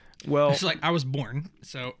 well, it's like I was born.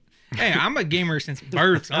 So, hey, I'm a gamer since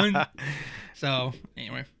birth, son. So,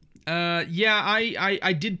 anyway. Yeah,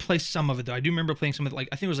 I did play some of it though. I do remember playing some of it, like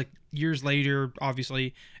I think it was like years later,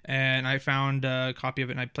 obviously, and I found a copy of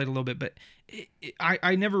it and I played a little bit, but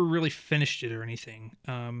I never really finished it or anything.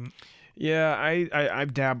 Yeah,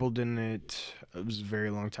 I've dabbled in it. It was a very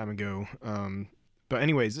long time ago. But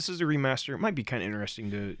anyways, this is a remaster. It might be kind of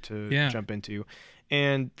interesting to jump into,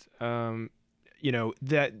 and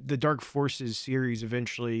that the Dark Forces series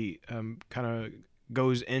eventually kind of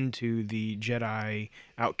goes into the Jedi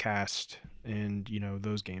Outcast and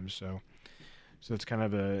those games. So it's kind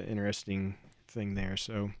of a interesting thing there.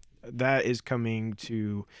 So that is coming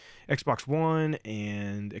to Xbox One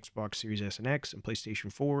and Xbox Series S and X and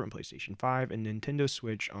PlayStation 4 and PlayStation 5 and Nintendo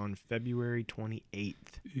Switch on February 28th.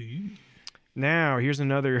 Now, here's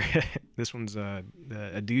another. This one's a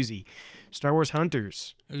doozy. Star Wars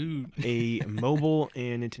Hunters, a mobile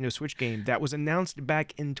and Nintendo Switch game that was announced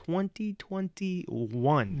back in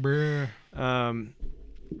 2021.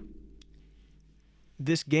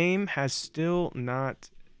 This game has still not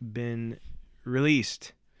been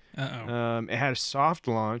released. It had a soft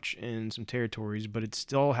launch in some territories, but it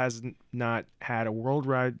still has not had a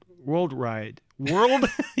worldwide release.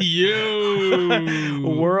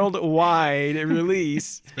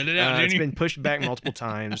 Spit it out, it's been pushed back multiple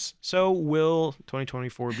times. So will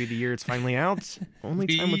 2024 be the year it's finally out? Only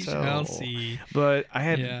time will tell. Shall see. But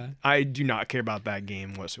I do not care about that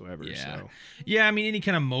game whatsoever. Yeah. So. Yeah, I mean, any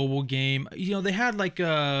kind of mobile game. They had like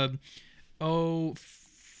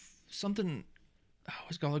something.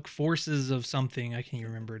 What's it called? Like Forces of something. I can't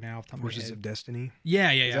remember now. Off the top of my Forces head. of Destiny.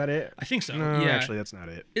 Yeah. Is that it? I think so. No, yeah. actually, that's not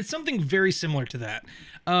it. It's something very similar to that.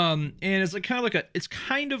 And it's like kind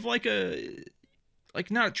of like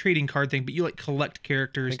not a trading card thing, but you like collect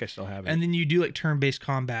characters. I think I still have it. And then you do like turn-based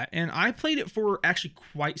combat. And I played it for actually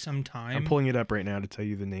quite some time. I'm pulling it up right now to tell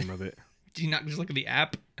you the name of it. Do you not just look at the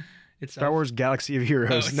app? It's Star Wars Galaxy of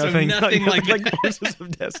Heroes. So nothing like Forces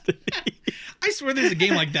of Destiny. I swear there's a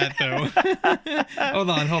game like that though. Hold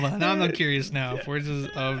on. Now I'm curious now. Forces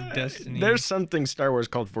of Destiny. There's something Star Wars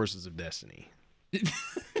called Forces of Destiny.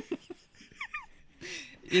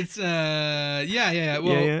 It's yeah.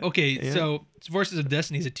 Well, okay. Yeah. So Forces of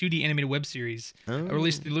Destiny is a 2D animated web series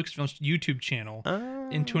released through Lucasfilm's YouTube channel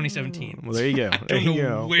in 2017. Well, there you go. I don't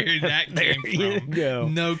know where that came There from. you go.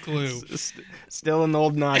 No clue. Still in the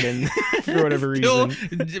old noggin for whatever reason.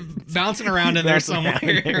 Bouncing around in there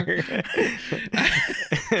somewhere.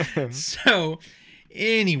 So,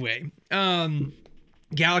 anyway,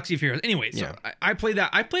 Galaxy of Heroes. Anyway, so I played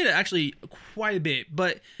that. I played it actually quite a bit,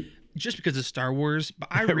 but just because of Star Wars, but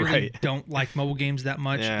I really don't like mobile games that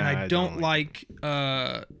much, and I don't like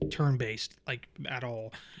turn-based like at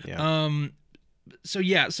all. Yeah.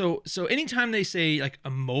 So anytime they say like a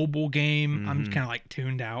mobile game, I'm kind of like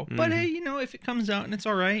tuned out. But hey, if it comes out and it's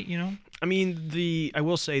all right, I mean, I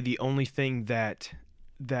will say the only thing that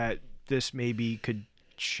this maybe could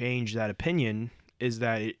change that opinion is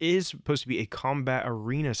that it is supposed to be a combat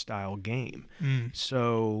arena style game.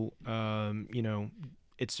 So,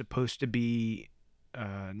 it's supposed to be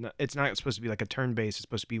it's not supposed to be like a turn-based. It's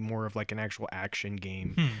supposed to be more of like an actual action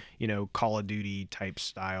game, Call of Duty type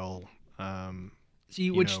style.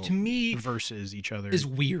 Which to me versus each other is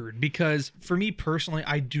weird, because for me personally,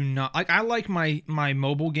 I do not like. I like my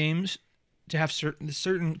mobile games to have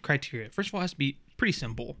certain criteria. First of all, it has to be pretty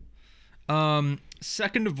simple.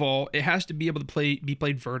 Second of all, it has to be able to be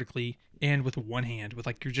played vertically and with one hand, with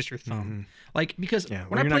like your thumb. Like, because when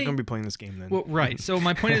you're not going to be playing this game then. Well, right. So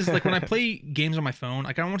my point is, like, when I play games on my phone,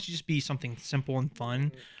 like, I don't want it to just be something simple and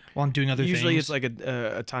fun while I'm doing other things. Usually it's like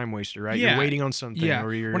a time waster, right? Yeah. You're waiting on something. Yeah.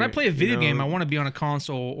 Or you're, when I play a video game, I want to be on a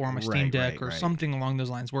console or on my Steam Deck or right. something along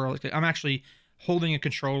those lines, where like I'm actually holding a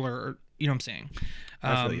controller, or you know what I'm saying.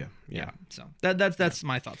 I feel you. Yeah. So that's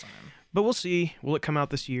my thoughts on it. But we'll see. Will it come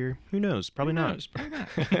out this year? Who knows? Probably not. Probably not.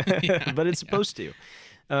 Yeah, but it's supposed to.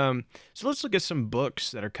 So let's look at some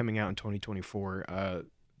books that are coming out in 2024.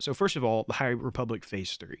 So first of all, the High Republic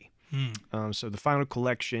Phase 3. So the final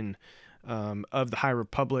collection of the High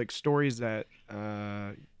Republic stories that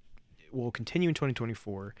will continue in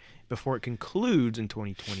 2024 before it concludes in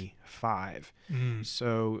 2025.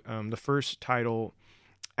 So the first title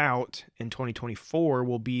out in 2024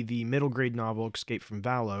 will be the middle grade novel Escape from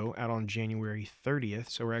Valo, out on January 30th.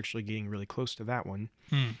 So we're actually getting really close to that one.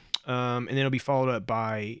 And then it'll be followed up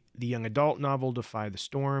by the young adult novel Defy the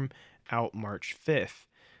Storm, out March 5th.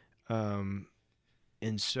 And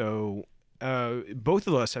so both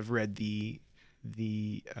of us have read the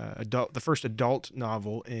first adult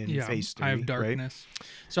novel in Phase 3. Eye of Darkness. Right?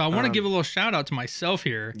 So I want to give a little shout out to myself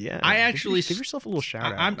here. Yeah, I actually give yourself a little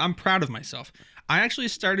shout out. I'm proud of myself. I actually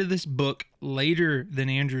started this book later than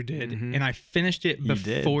Andrew did, and I finished it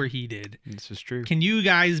before he did. This is true. Can you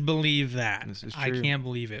guys believe that? This is true. I can't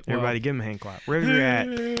believe it. Everybody, give him a hand clap wherever you're at.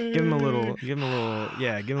 Give him a little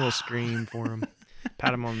scream for him.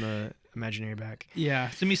 Pat him on the imaginary back. Yeah,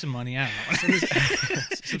 send me some money. I don't know.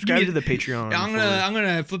 Subscribe to the Patreon. I'm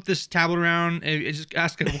gonna flip this tablet around and just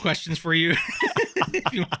ask a couple questions for you.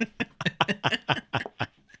 If you want.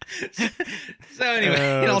 So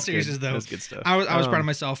anyway, in all seriousness, though, that's good stuff. I was proud of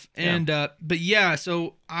myself, and but yeah,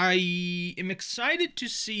 so I am excited to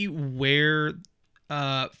see where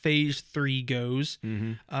Phase 3 goes.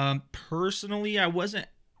 Personally, I wasn't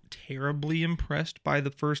terribly impressed by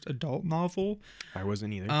the first adult novel. I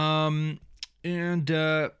wasn't either. And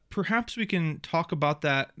perhaps we can talk about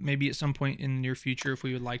that maybe at some point in the near future if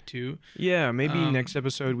we would like to. Yeah, maybe next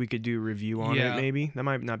episode we could do a review on it, maybe. That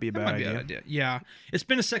might not be a bad idea. Yeah. It's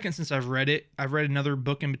been a second since I've read it. I've read another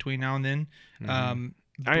book in between now and then.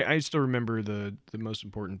 I still remember the most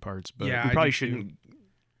important parts, but Yeah, we I probably do too. shouldn't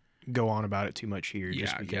go on about it too much here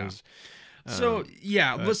just because. So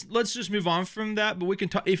let's just move on from that. But we can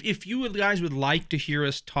talk if you guys would like to hear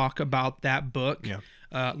us talk about that book. Yeah.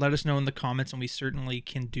 Let us know in the comments, and we certainly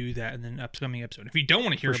can do that in an upcoming episode. If you don't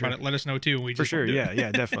want to hear about it, let us know too. And we For just sure, won't do yeah, it.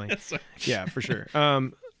 yeah, definitely. So- Yeah, for sure.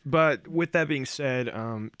 But with that being said,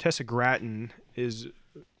 Tessa Gratton is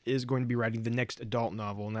going to be writing the next adult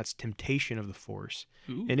novel, and that's Temptation of the Force.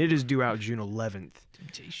 Ooh. And it is due out June 11th.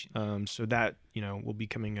 Temptation. So that, will be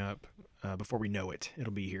coming up before we know it.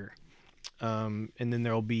 It'll be here. And then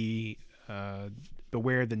there'll be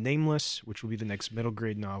Beware the Nameless, which will be the next middle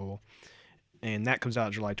grade novel. And that comes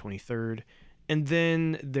out July 23rd. And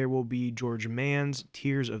then there will be George Mann's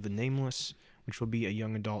Tears of the Nameless, which will be a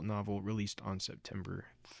young adult novel released on September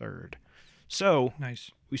 3rd. So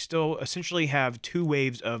Nice. we still essentially have 2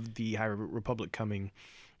 waves of the High Republic coming.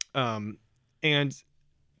 And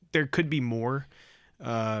there could be more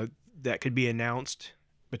that could be announced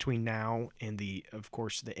between now and of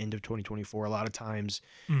course, the end of 2024. A lot of times,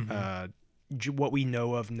 what we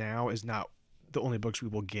know of now is not the only books we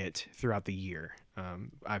will get throughout the year.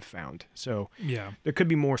 I've found. So Yeah. there could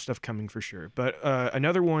be more stuff coming for sure. But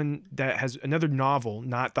another one that has another novel,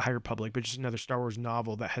 not the High Republic, but just another Star Wars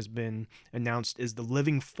novel that has been announced is The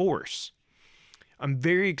Living Force. I'm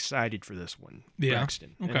very excited for this one, Yeah.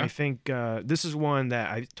 Braxton. And Okay. I think this is one that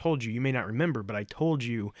I told you may not remember, but I told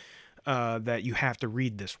you that you have to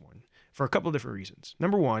read this one for a couple of different reasons.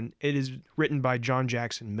 Number one, it is written by John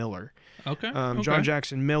Jackson Miller. Okay. John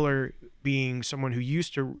Jackson Miller being someone who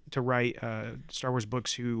used to write Star Wars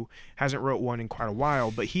books, who hasn't wrote one in quite a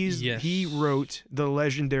while, but he wrote the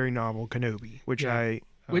legendary novel Kenobi, which I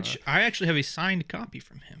actually have a signed copy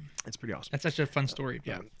from him. it's pretty awesome. That's such a fun story.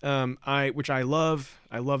 Yeah. Which I love.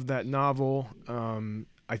 I love that novel.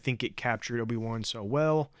 I think it captured Obi-Wan so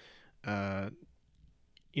well.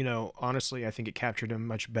 Honestly, I think it captured him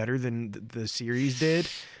much better than the series did.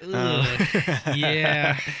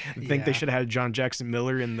 Yeah. I think they should have had John Jackson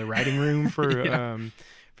Miller in the writing room for Yeah.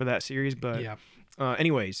 for that series. But Yeah.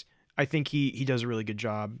 anyways, I think he does a really good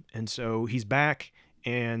job, and so he's back.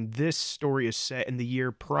 And this story is set in the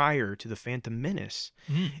year prior to the Phantom Menace,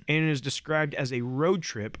 and it is described as a road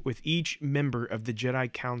trip with each member of the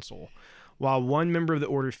Jedi Council, while one member of the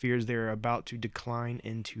Order fears they are about to decline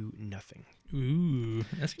into nothing. Ooh,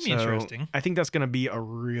 that's gonna be So, interesting. I think that's going to be a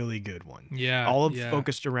really good one. Yeah. All yeah.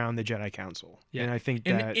 focused around the Jedi Council. Yeah. And I think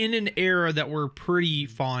in, that in an era that we're pretty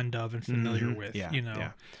fond of and familiar Mhm. with, Yeah,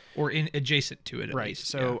 yeah. or adjacent to it at right. least.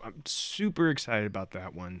 So I'm super excited about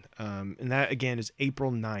that one. And that, again, is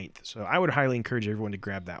April 9th. So I would highly encourage everyone to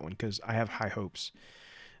grab that one because I have high hopes.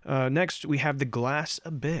 Next, we have The Glass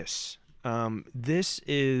Abyss. This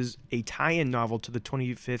is a tie-in novel to the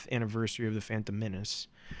 25th anniversary of The Phantom Menace.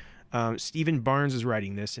 Stephen Barnes is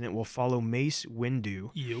writing this, and it will follow Mace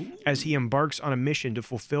Windu as he embarks on a mission to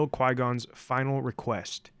fulfill Qui-Gon's final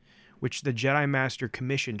request, which the Jedi Master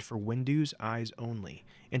commissioned for Windu's eyes only,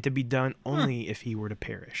 and to be done only if he were to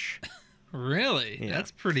perish. Really? Yeah.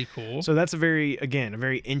 That's pretty cool. So that's a very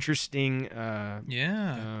interesting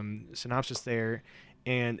yeah. synopsis there,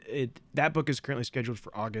 and that book is currently scheduled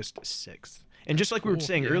for August 6th. And just like we were Cool,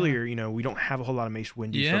 saying yeah. earlier, we don't have a whole lot of Mace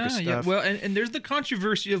Windu focused stuff. Yeah. Well, and there's the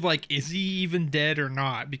controversy of like, is he even dead or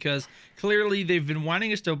not? Because clearly they've been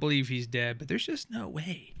wanting us to believe he's dead, but there's just no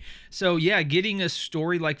way. So yeah, getting a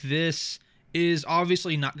story like this is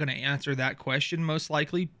obviously not going to answer that question most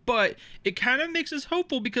likely, but it kind of makes us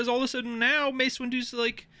hopeful because all of a sudden now Mace Windu's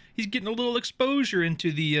like, he's getting a little exposure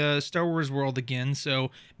into the Star Wars world again.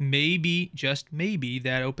 So maybe, just maybe,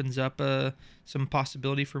 that opens up some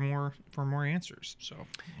possibility for more answers. So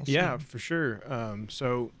we'll see. Yeah, for sure.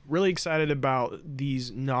 So really excited about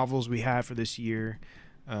these novels we have for this year.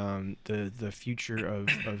 The future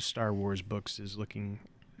of Star Wars books is looking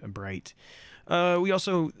bright. We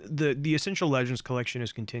also the Essential Legends collection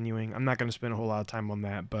is continuing. I'm not going to spend a whole lot of time on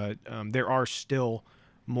that, but there are still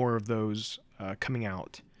more of those coming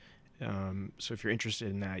out. So if you're interested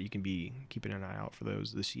in that, you can be keeping an eye out for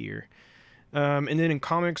those this year. And then in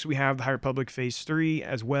comics, we have the High Republic Phase 3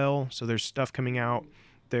 as well. So there's stuff coming out.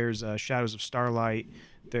 There's Shadows of Starlight.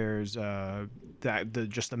 There's just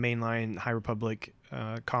the mainline High Republic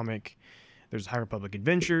comic. There's High Republic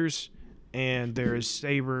Adventures. And there is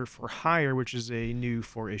Saber for Hire, which is a new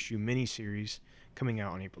 4-issue miniseries coming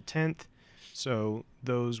out on April 10th. So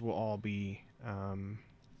those will all be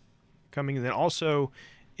coming. And then also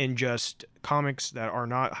in just comics that are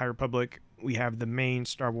not High Republic, we have the main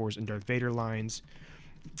Star Wars and Darth Vader lines,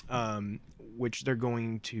 which they're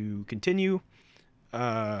going to continue.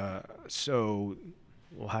 So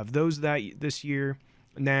we'll have those this year.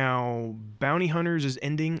 Now, Bounty Hunters is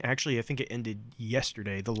ending. Actually, I think it ended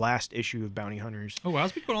yesterday, the last issue of Bounty Hunters. Oh, wow.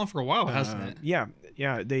 It's been going on for a while, hasn't it? Yeah.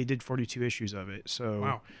 They did 42 issues of it. So,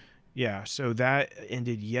 wow. Yeah, so that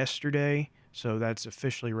ended yesterday. So that's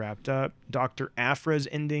officially wrapped up. Dr. Aphra's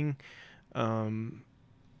ending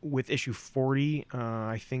with issue 40,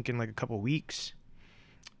 I think in like a couple weeks.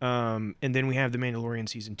 And then we have The Mandalorian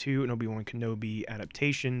Season 2 and Obi-Wan Kenobi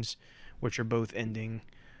adaptations, which are both ending.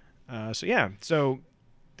 So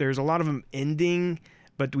there's a lot of them ending,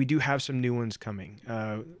 but we do have some new ones coming.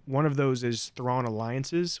 One of those is Thrawn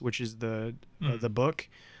Alliances, which is the book.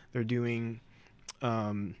 They're doing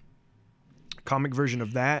comic version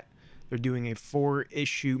of that. They're doing a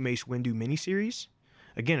 4-issue Mace Windu miniseries.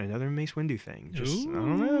 Again, another Mace Windu thing. Just I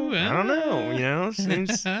don't know. You know,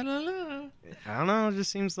 seems, I don't know. I don't know. It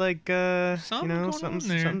just seems like something's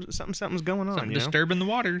going on. Something disturbing the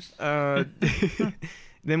waters.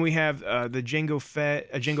 Then we have the Jango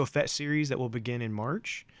Fett series that will begin in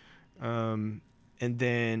March, and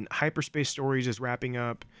then Hyperspace Stories is wrapping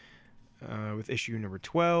up with issue number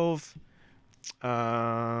 12.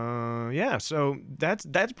 So that's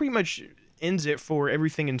pretty much ends it for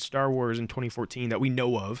everything in Star Wars in 2014 that we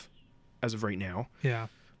know of as of right now. Yeah.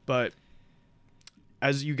 But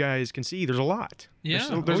as you guys can see, there's a lot. Yeah.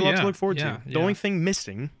 There's a lot to look forward to. The Yeah. only thing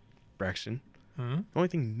missing, Braxton, Huh? the only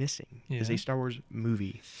thing missing is a Star Wars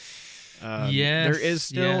movie. Yes. There is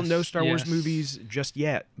still no Star Wars yes. movies just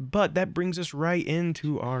yet. But that brings us right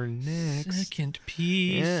into our next second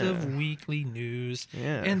piece of weekly news.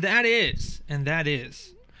 Yeah. And that is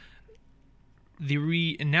the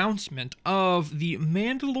re-announcement of the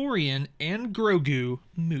Mandalorian and Grogu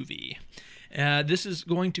movie. This is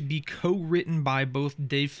going to be co-written by both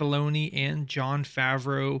Dave Filoni and Jon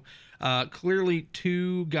Favreau. Clearly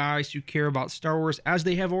two guys who care about Star Wars, as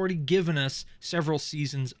they have already given us several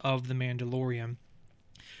seasons of The Mandalorian.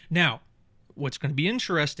 Now, what's going to be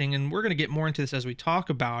interesting, and we're going to get more into this as we talk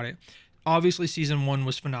about it, obviously season 1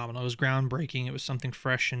 was phenomenal. It was groundbreaking. It was something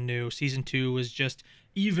fresh and new. Season 2 was just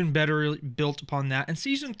even better built upon that. And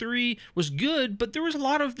season 3 was good, but there was a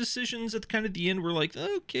lot of decisions at kind of the end were like,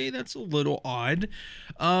 okay, that's a little odd.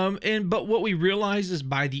 But what we realized is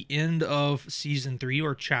by the end of season 3,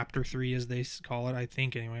 or chapter 3 as they call it, I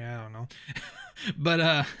think anyway, I don't know.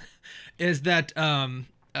 But is that I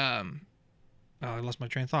lost my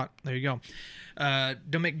train of thought. There you go.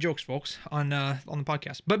 Don't make jokes, folks, on the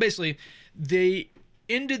podcast. But basically, they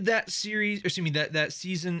ended that series, or excuse me, that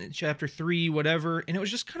season, chapter 3, whatever, and it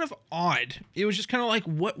was just kind of odd. It was just kind of like,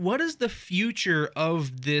 what is the future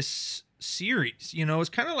of this series? You know, it's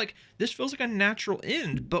kind of like, this feels like a natural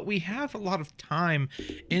end, but we have a lot of time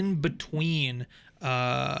in between,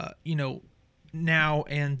 now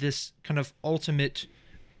and this kind of ultimate,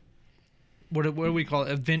 what do we call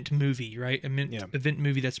it? Event movie, right? Event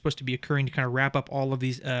movie that's supposed to be occurring to kind of wrap up all of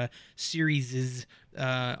these series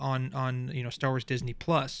on Star Wars Disney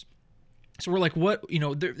Plus. So we're like, what?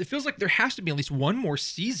 It feels like there has to be at least one more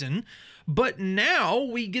season, but now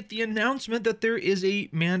we get the announcement that there is a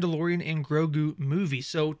Mandalorian and Grogu movie.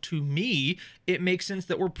 So to me, it makes sense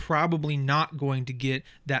that we're probably not going to get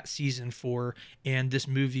that season 4, and this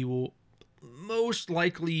movie will most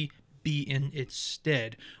likely be in its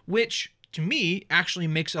stead, which to me actually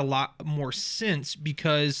makes a lot more sense,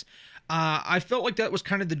 because I felt like that was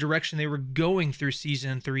kind of the direction they were going through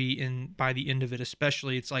season 3, and by the end of it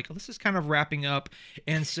especially, it's like, this is kind of wrapping up.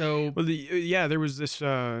 And so there was this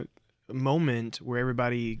moment where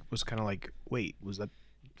everybody was kind of like, wait, was that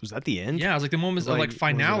the end? Yeah, it was like the moment of like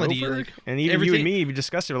finality, and even you and me, we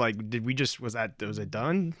discussed it, like, was it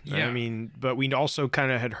done? Yeah. I mean, but we also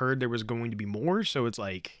kind of had heard there was going to be more, so it's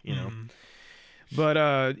like,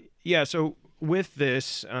 but so with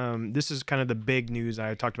this, this is kind of the big news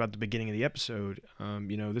I talked about at the beginning of the episode.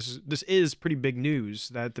 This is pretty big news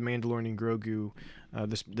that the Mandalorian and Grogu,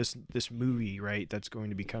 this movie, right, that's going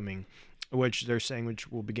to be coming, which they're saying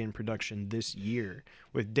which will begin production this year,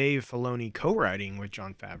 with Dave Filoni co-writing with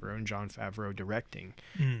Jon Favreau and Jon Favreau directing.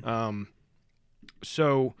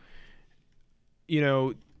 So,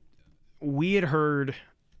 we had heard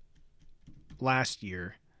last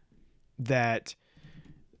year that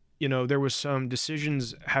there was some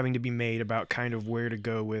decisions having to be made about kind of where to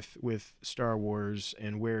go with Star Wars,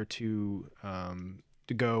 and where to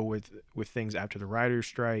go with things after the writer's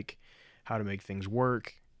strike, how to make things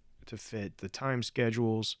work, to fit the time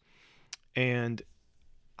schedules. And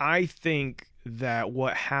I think that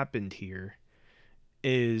what happened here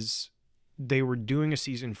is they were doing a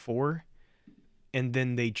season 4 and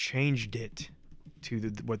then they changed it to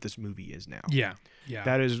what this movie is now. Yeah.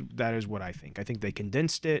 That is what I think. I think they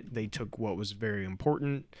condensed it. They took what was very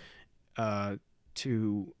important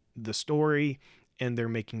to the story, and they're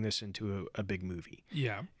making this into a big movie.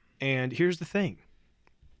 Yeah. And here's the thing.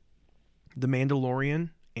 The Mandalorian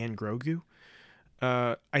and Grogu,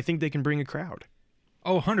 I think they can bring a crowd.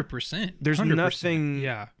 Oh, 100%. There's 100%. nothing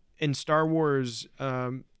Yeah. in Star Wars.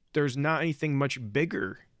 There's not anything much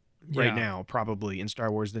bigger right Yeah. now, probably in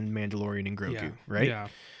Star Wars than Mandalorian and Grogu, Yeah. right? Yeah.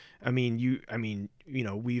 I mean,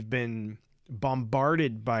 we've been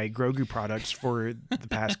bombarded by Grogu products for the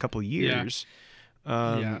past couple of years.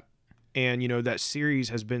 Yeah. And, that series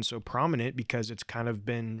has been so prominent because it's kind of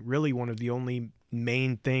been really one of the only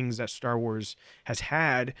main things that Star Wars has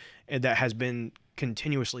had and that has been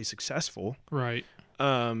continuously successful. Right.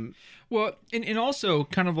 Um, Well, and also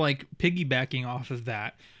kind of like piggybacking off of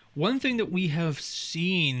that, one thing that we have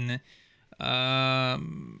seen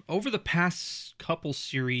over the past couple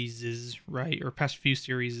series, right, or past few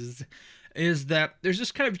series, is that there's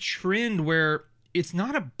this kind of trend where it's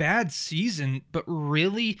not a bad season, but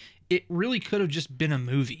really, it really could have just been a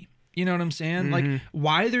movie. You know what I'm saying? Like,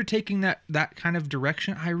 why they're taking that kind of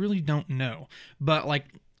direction, I really don't know. But like,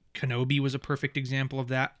 Kenobi was a perfect example of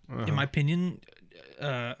that, in my opinion.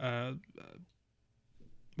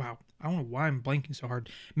 Wow, I don't know why I'm blanking so hard.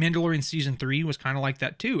 Mandalorian season 3 was kind of like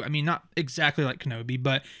that too. I mean, not exactly like Kenobi,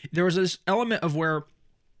 but there was this element of where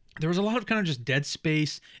there was a lot of kind of just dead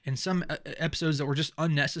space and some episodes that were just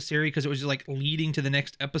unnecessary because it was just like leading to the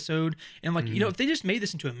next episode. And like, if they just made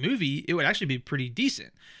this into a movie, it would actually be pretty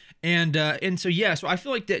decent. And so I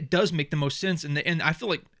feel like that does make the most sense. And I feel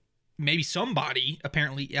like maybe somebody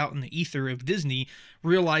apparently out in the ether of Disney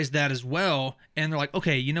realized that as well. And they're like,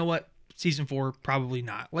 okay, you know what? Season 4, probably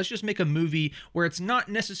not. Let's just make a movie where it's not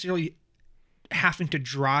necessarily having to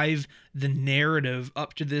drive the narrative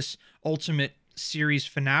up to this ultimate series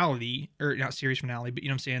finale, or not series finale, but you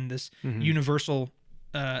know what I'm saying, this universal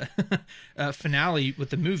finale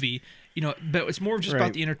with the movie, but it's more just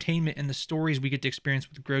about the entertainment and the stories we get to experience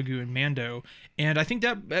with Grogu and Mando. And I think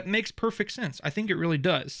that makes perfect sense. I think it really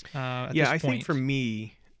does. At this point. think for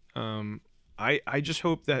me, I just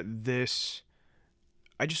hope that this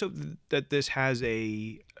has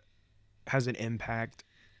an impact,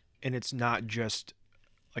 and it's not just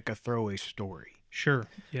like a throwaway story. Sure.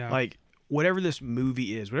 Yeah. Like, whatever this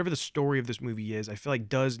movie is, whatever the story of this movie is, I feel like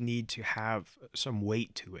does need to have some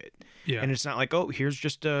weight to it. Yeah. And it's not like, oh, here's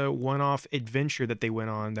just a one-off adventure that they went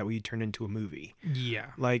on that we turned into a movie.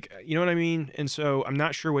 Yeah. Like, you know what I mean? And so I'm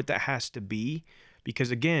not sure what that has to be,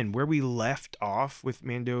 because again, where we left off with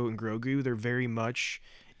Mando and Grogu, they're very much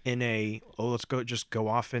in let's go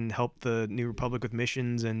off and help the New Republic with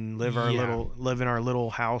missions and live in our little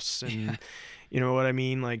house, and you know what I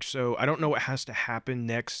mean? Like, so I don't know what has to happen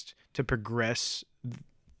next to progress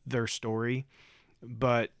their story,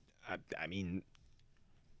 but I mean,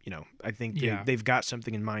 I think they've got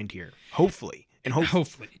something in mind here, hopefully.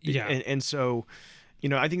 Yeah. And so,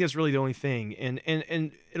 I think that's really the only thing, and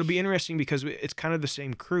it'll be interesting because it's kind of the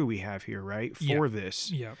same crew we have here, right, for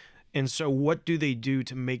this. Yeah. And so what do they do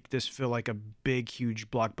to make this feel like a big, huge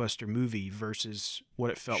blockbuster movie versus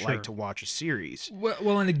what it felt like to watch a series?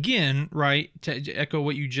 Well, and again, right, to echo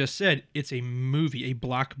what you just said, it's a movie, a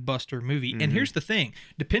blockbuster movie. And here's the thing.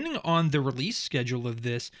 Depending on the release schedule of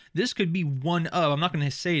this could be one of, I'm not going to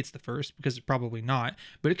say it's the first because it's probably not,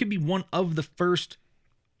 but it could be one of the first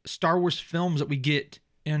Star Wars films that we get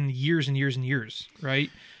in years and years and years, right?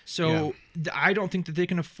 So I don't think that they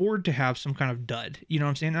can afford to have some kind of dud. You know what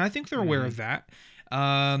I'm saying? And I think they're aware of that.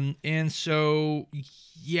 And so,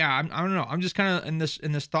 I don't know. I'm just kind of in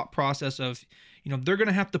this thought process of, they're going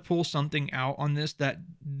to have to pull something out on this that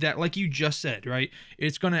like you just said, right?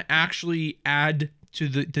 It's going to actually add to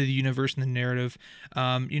the universe and the narrative.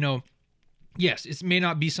 Yes, it may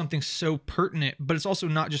not be something so pertinent, but it's also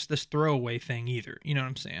not just this throwaway thing either. You know what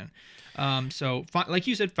I'm saying? So, like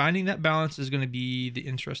you said, finding that balance is going to be the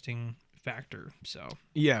interesting factor. So,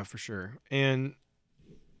 yeah, for sure. And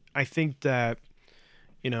I think that,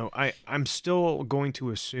 I'm still going to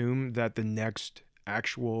assume that the next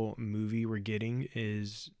actual movie we're getting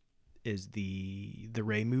is the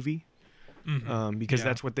Rey movie. Because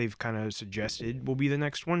that's what they've kind of suggested will be the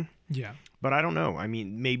next one. Yeah. But I don't know. I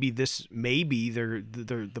mean, maybe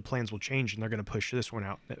the plans will change and they're going to push this one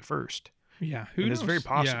out at first. Yeah. Who knows? It's very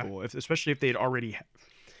possible, especially if they'd already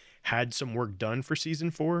had some work done for season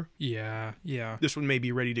 4. Yeah. Yeah. This one may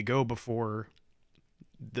be ready to go before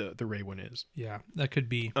the Rey one is. Yeah, that could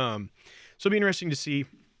be. So it'll be interesting to see.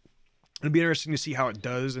 It'll be interesting to see how it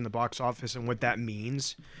does in the box office and what that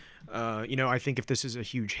means. I think if this is a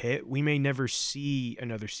huge hit, we may never see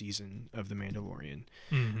another season of The Mandalorian,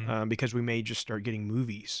 because we may just start getting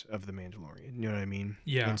movies of The Mandalorian. You know what I mean?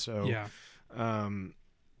 Yeah. And so, yeah.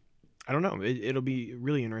 I don't know. It'll be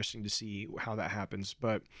really interesting to see how that happens.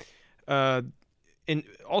 But, and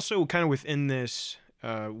also kind of within this,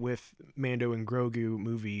 with Mando and Grogu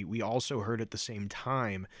movie, we also heard at the same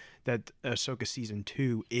time that Ahsoka season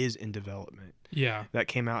 2 is in development. Yeah. That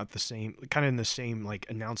came out at the same, kind of in the same like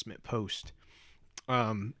announcement post.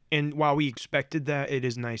 And while we expected that, it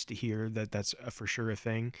is nice to hear that that's for sure a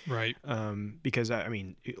thing. Right. Because I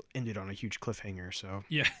mean, it ended on a huge cliffhanger. So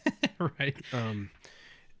Yeah. Right.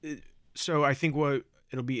 So I think what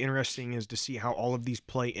it'll be interesting is to see how all of these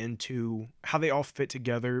play into how they all fit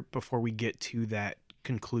together before we get to that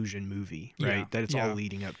conclusion movie, right? Yeah, That it's yeah. all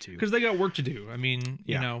leading up to. Because they got work to do. I mean,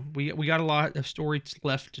 Yeah. you know, we got a lot of stories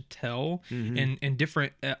left to tell and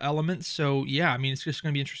different elements. So yeah, I mean, it's just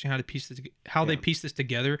going to be interesting how to piece this, they piece this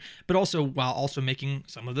together, but also while also making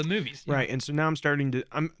some of the movies. Right. And so now I'm starting to,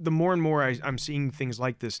 the more and more I'm seeing things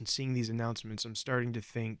like this and seeing these announcements, I'm starting to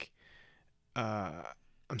think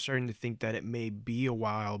that it may be a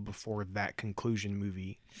while before that conclusion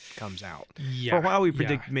movie comes out. Yeah. For a while, we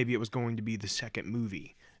predicted maybe it was going to be the second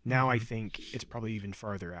movie. Now I think it's probably even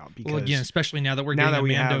farther out. Because Well, again, especially now that we're now getting that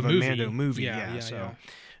we have movie. a Mando movie,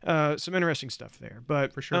 so some interesting stuff there.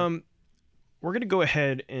 But For sure. we're gonna go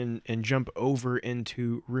ahead and jump over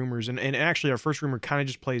into rumors, and actually our first rumor kind of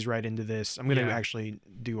just plays right into this. I'm gonna actually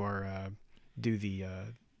do our the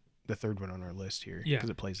third one on our list here because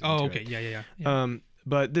it plays into Oh, okay. it. Yeah.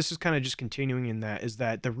 But this is kind of just continuing in that is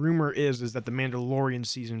that the rumor is that the Mandalorian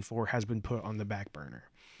season 4 has been put on the back burner.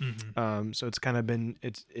 So it's kind of been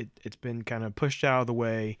it's been kind of pushed out of the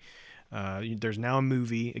way. There's now a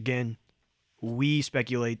movie. Again, we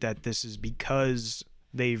speculate that this is because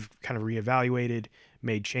they've kind of reevaluated,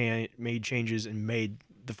 made changes, and made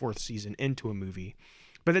the fourth season into a movie.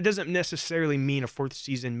 But that doesn't necessarily mean a fourth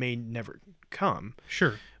season may never come.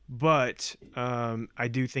 Sure. But I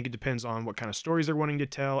do think it depends on what kind of stories they're wanting to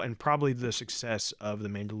tell, and probably the success of the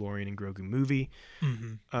Mandalorian and Grogu movie.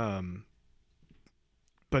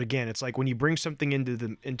 But again, it's like when you bring something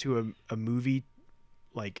into a movie,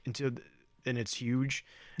 like and it's huge.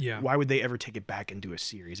 Yeah. Why would they ever take it back into a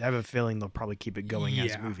series? I have a feeling they'll probably keep it going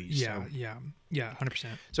as movies. Yeah. 100%.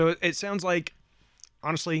 So it sounds like,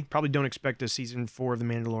 honestly, probably don't expect a season 4 of The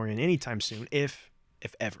Mandalorian anytime soon, if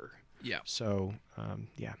ever. Yeah. So,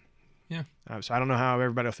 yeah. Yeah. So I don't know how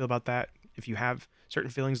everybody will feel about that. If you have certain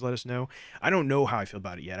feelings, let us know. I don't know how I feel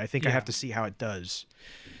about it yet. I think I have to see how it does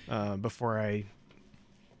before I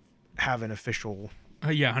have an official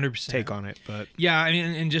 100% take on it. But yeah, I mean,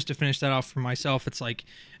 and just to finish that off for myself, it's like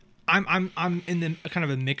I'm in the kind of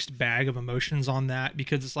a mixed bag of emotions on that,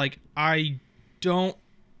 because it's like I don't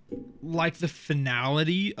like the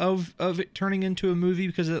finality of it turning into a movie,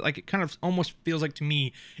 because it kind of almost feels like, to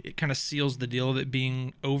me, it kind of seals the deal of it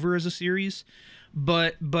being over as a series.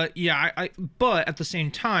 But yeah, but at the same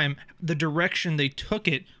time, the direction they took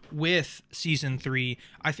it with season 3,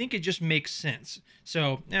 I think it just makes sense.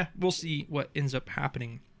 So yeah, we'll see what ends up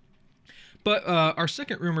happening. But our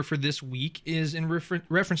second rumor for this week is in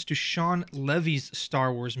reference to Sean Levy's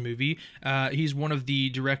Star Wars movie. He's one of the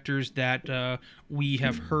directors that we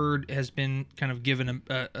have heard has been kind of given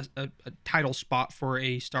a title spot for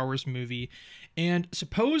a Star Wars movie. And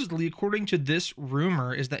supposedly, according to this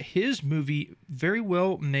rumor, is that his movie very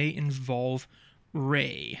well may involve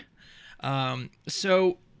Rey.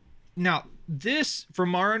 So now, this,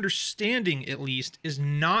 from our understanding at least, is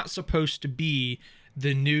not supposed to be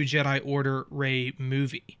the new Jedi Order Rey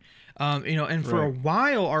movie. And for a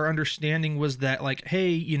while, our understanding was that, like,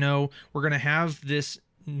 hey, we're going to have this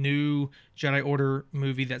new Jedi Order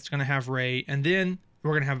movie that's going to have Rey, and then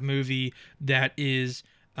we're going to have a movie that is,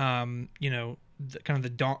 kind of the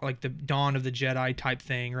dawn of the Jedi type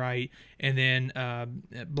thing, right? And then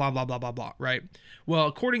blah, blah, blah, blah, blah, right? Well,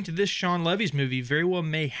 according to this Sean Levy's movie, very well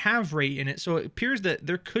may have Rey in it. So it appears that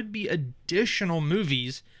there could be additional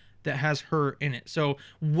movies that has her in it. So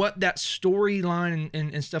what that storyline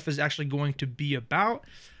and stuff is actually going to be about,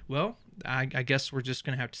 well, I guess we're just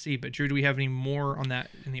going to have to see. But Drew, do we have any more on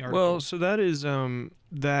that in the article? well, so that is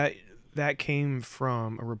that came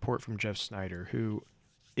from a report from Jeff Snyder, who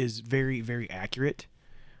is very, very accurate.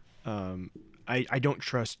 I don't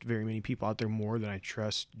trust very many people out there more than I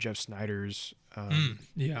trust Jeff Snyder's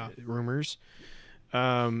rumors.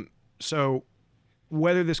 So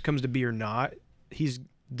whether this comes to be or not, he's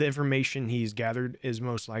the information he's gathered is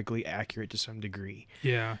most likely accurate to some degree.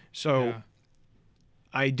 Yeah. So Yeah.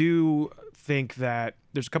 I do think that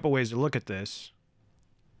there's a couple ways to look at this.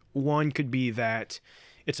 One could be that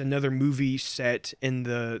it's another movie set in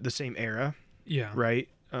the same era, Yeah. right?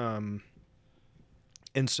 And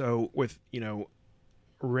so with,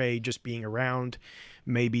 Rey just being around,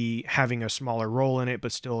 maybe having a smaller role in it,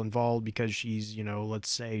 but still involved because she's, let's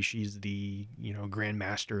say she's the, Grand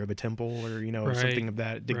Master of a temple or, Right. something of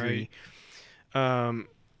that degree.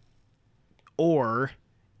 Or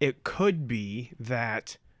it could be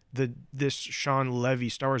that this Sean Levy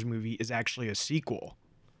Star Wars movie is actually a sequel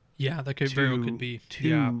Yeah, that could very well could be. to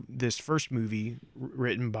Yeah. this first movie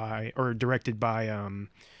written by or directed by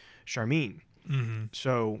Charmin. Mm-hmm.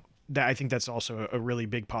 So that I think that's also a really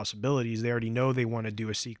big possibility. Is they already know they want to do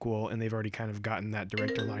a sequel and they've already kind of gotten that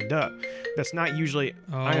director lined up. That's not usually.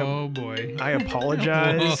 Oh boy. I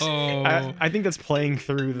apologize. Whoa. I think that's playing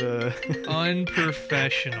through the.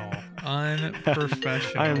 Unprofessional.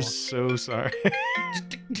 Unprofessional. I am so sorry.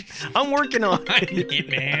 I'm working on it.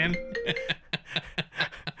 Man.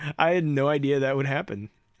 I had no idea that would happen.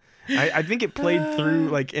 I think it played through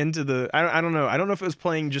like into the. I don't know. I don't know if it was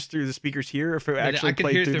playing just through the speakers here or if it actually I could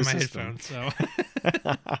played hear it through through the my system. headphones.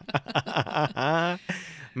 So,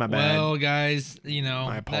 My bad. well, guys, My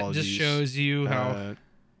that apologies. just shows you Uh,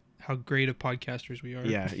 how great of podcasters we are.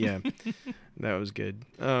 yeah, that was good.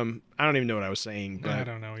 I don't even know what I was saying, but I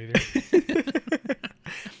don't know either.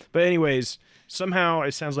 But anyways, somehow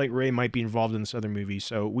it sounds like Rey might be involved in this other movie,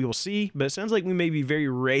 so we will see. But it sounds like we may be very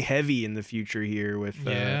Rey heavy in the future here with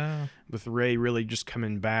Yeah. with Rey really just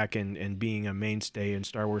coming back and being a mainstay in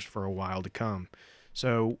Star Wars for a while to come.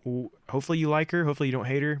 So hopefully you like her. Hopefully you don't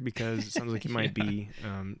hate her because it sounds like you might be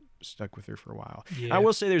stuck with her for a while. Yeah. I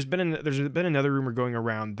will say there's been another rumor going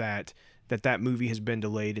around that movie has been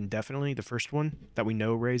delayed indefinitely. The first one that we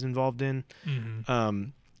know Rey's involved in. Mm-hmm.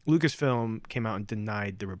 Lucasfilm came out and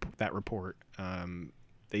denied that report.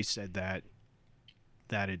 They said that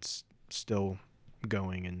it's still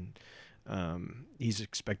going and he's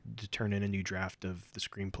expected to turn in a new draft of the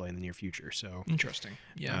screenplay in the near future. So Interesting.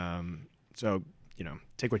 Yeah. so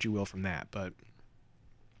take what you will from that. But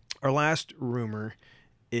our last rumor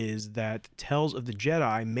is that Tales of the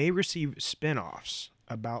Jedi may receive spin-offs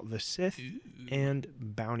about the Sith and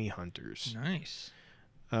bounty hunters. Nice.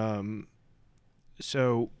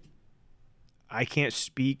 So I can't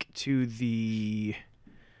speak to the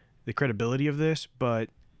credibility of this, but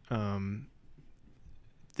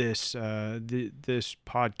this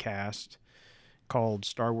podcast called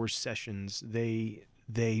Star Wars Sessions, they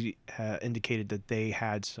indicated that they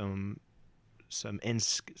had some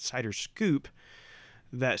insider scoop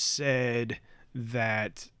that said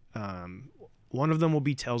that one of them will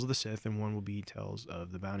be Tales of the Sith and one will be Tales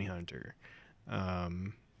of the Bounty Hunter. I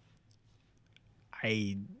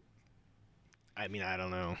mean, I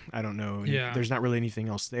don't know. Yeah. There's not really anything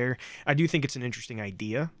else there. I do think it's an interesting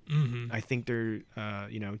idea. Mm-hmm. I think they're,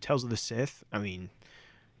 Tales of the Sith. I mean,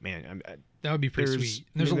 man, That would be pretty sweet.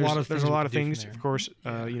 There's a lot of there's things a we lot could of do from things. there. Of course,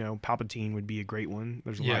 Yeah. Palpatine would be a great one.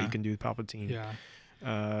 There's a lot Yeah. you can do with Palpatine. Yeah.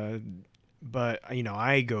 But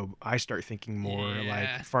I start thinking more Yeah.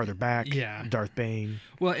 like farther back. Yeah. Darth Bane.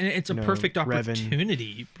 Well, and it's a You know, perfect Revan.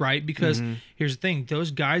 opportunity, right? Because Mhm. here's the thing: those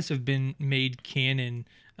guys have been made canon.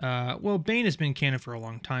 Bane has been canon for a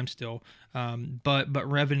long time still, but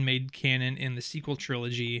Revan made canon in the sequel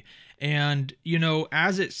trilogy, and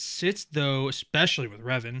as it sits though, especially with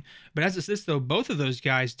Revan, but as it sits though, both of those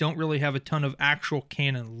guys don't really have a ton of actual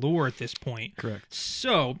canon lore at this point. Correct.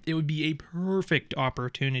 So it would be a perfect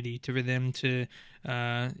opportunity for them to,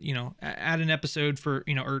 add an episode for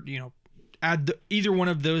add either one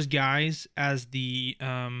of those guys as the, what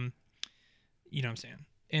I'm saying.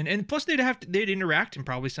 And plus they'd interact in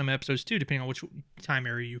probably some episodes too, depending on which time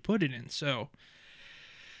area you put it in. So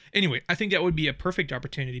anyway, I think that would be a perfect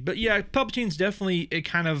opportunity. But yeah, Palpatine's definitely a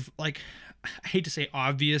kind of like, I hate to say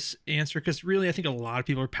obvious answer, because really I think a lot of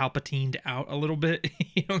people are Palpatined out a little bit.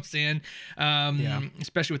 You know what I'm saying? Yeah.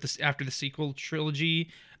 Especially with this after the sequel trilogy.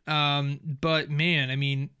 But man, I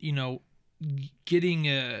mean, getting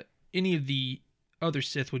any of the other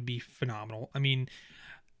Sith would be phenomenal. I mean,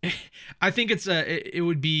 I think it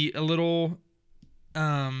would be a little, what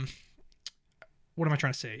am I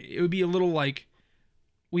trying to say? It would be a little like,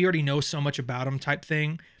 we already know so much about him type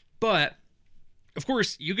thing, but of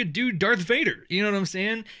course you could do Darth Vader, you know what I'm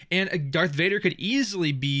saying? And Darth Vader could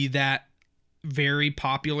easily be that very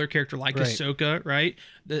popular character like Right. Ahsoka, right?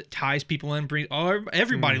 That ties people in.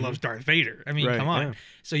 Everybody Mhm. loves Darth Vader. I mean, Right, come on. yeah.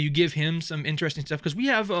 So you give him some interesting stuff because we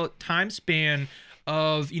have a time span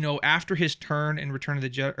of, after his turn in Return of the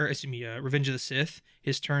Jedi, or excuse me, Revenge of the Sith,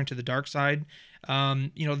 his turn to the dark side,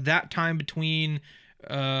 that time between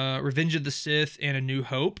Revenge of the Sith and A New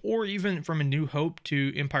Hope, or even from A New Hope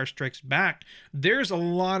to Empire Strikes Back, there's a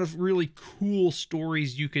lot of really cool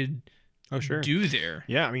stories you could do there.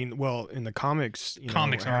 Yeah, I mean, well, in the comics,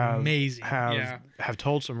 comics are amazing. Have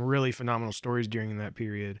told some really phenomenal stories during that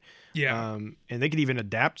period. Yeah, and they could even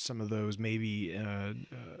adapt some of those maybe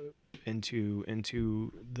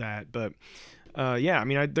into that. But I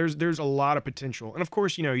mean, there's a lot of potential, and of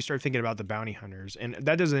course, you start thinking about the bounty hunters, and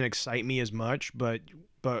that doesn't excite me as much, but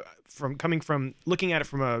from looking at it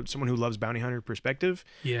from someone who loves bounty hunter perspective,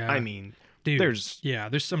 I mean. Dude, there's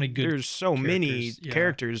so many good many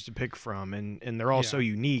characters to pick from, and they're all so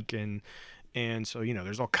unique, and so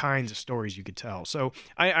there's all kinds of stories you could tell. So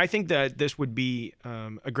I think that this would be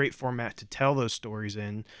a great format to tell those stories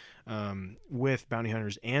in, with bounty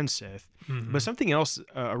hunters and Sith. Mm-hmm. But something else,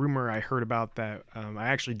 a rumor I heard about that I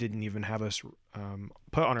actually didn't even have us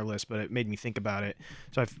put on our list, but it made me think about it,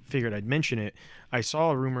 so I figured I'd mention it. I saw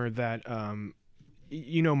a rumor that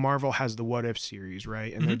Marvel has the What If series,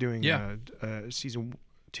 right? And they're doing season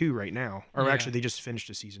 2 right now. Or actually, they just finished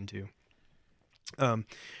a season 2.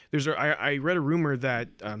 I read a rumor that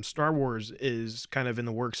Star Wars is kind of in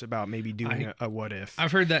the works about maybe doing a What If.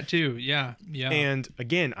 I've heard that too. Yeah. And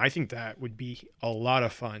again, I think that would be a lot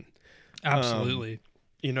of fun. Absolutely.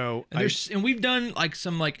 And we've done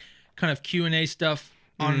some kind of Q&A stuff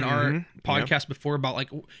on our podcast before about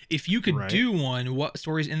if you could do one, what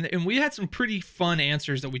stories, and we had some pretty fun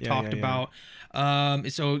answers that we talked about.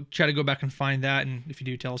 So try to go back and find that, and if you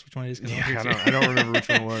do, tell us which one it is. I don't remember which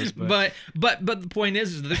one it was, but the point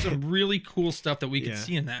is that there's some really cool stuff that we could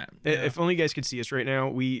see in that. If only you guys could see us right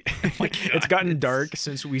now. It's gotten dark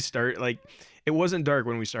since we start. It wasn't dark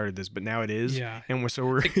when we started this, but now it is. Yeah. And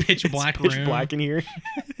we're pitch black in here.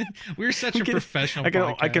 We're such a professional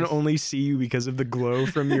podcast. I can only see you because of the glow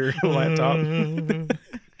from your laptop.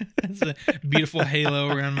 That's a beautiful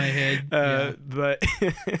halo around my head. But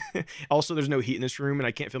also there's no heat in this room, and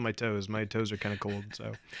I can't feel my toes. My toes are kind of cold.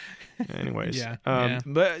 So anyways.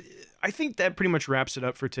 But I think that pretty much wraps it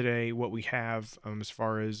up for today, what we have as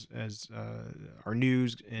far as our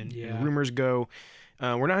news and rumors go.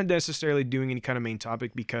 We're not necessarily doing any kind of main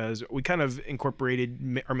topic because we kind of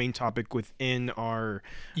incorporated our main topic within our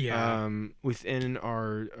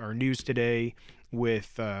news today,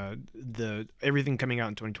 with the everything coming out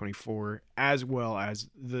in 2024, as well as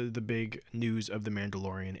the big news of The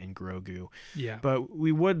Mandalorian and Grogu. Yeah. But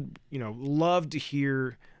we would love to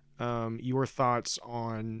hear your thoughts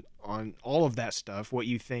on all of that stuff, what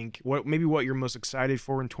you think, what you're most excited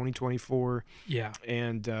for in 2024. Yeah.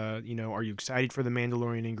 And are you excited for The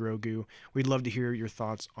Mandalorian and Grogu? We'd love to hear your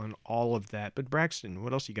thoughts on all of that. But Braxton,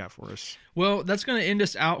 what else you got for us? Well, that's going to end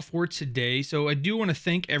us out for today. So I do want to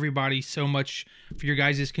thank everybody so much for your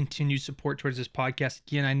guys' continued support towards this podcast.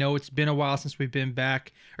 Again, I know it's been a while since we've been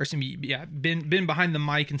back, or been behind the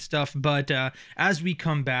mic and stuff, but as we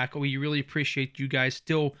come back, we really appreciate you guys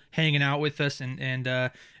still hanging out with us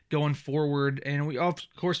and going forward. And we of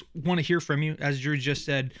course want to hear from you. As Drew just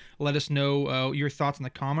said, let us know your thoughts in the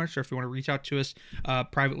comments, or if you want to reach out to us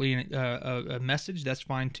privately in a message, that's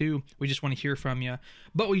fine too. We just want to hear from you.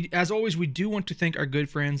 But as always, we do want to thank our good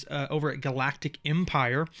friends over at Galactic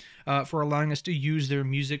Empire for allowing us to use their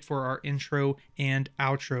music for our intro and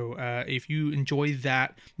outro. If you enjoy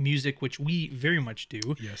that music, which we very much do,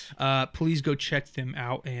 yes, please go check them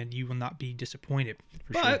out and you will not be disappointed.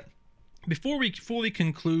 Sure. Before we fully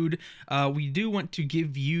conclude, we do want to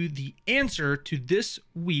give you the answer to this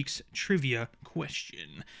week's trivia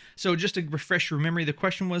question. So just to refresh your memory, the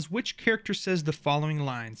question was, which character says the following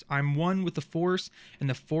lines? I'm one with the Force,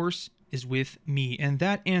 and the Force is with me. And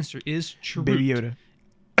that answer is Chirrut. Baby Yoda.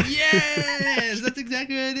 Yes, that's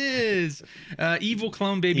exactly what it is. Evil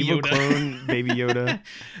clone Baby Yoda. Evil clone Baby Yoda.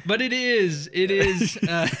 But it is.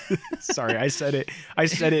 Sorry, I said it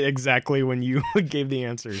exactly when you gave the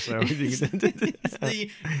answer. So it's the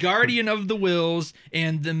Guardian of the Wills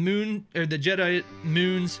and the Moon, or the Jedi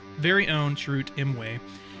Moon's very own Chirrut Imwe,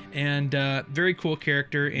 and very cool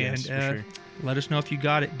character. And yes, for sure. Let us know if you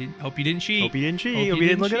got it. Hope you didn't cheat. Hope you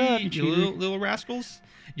didn't look it up. You little rascals.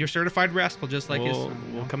 You're a certified rascal, just like us.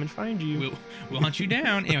 We'll come and find you. We'll hunt you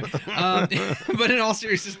down. Anyway, but in all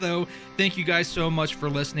seriousness, though, thank you guys so much for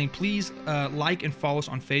listening. Please like and follow us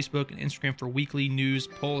on Facebook and Instagram for weekly news,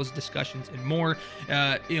 polls, discussions, and more.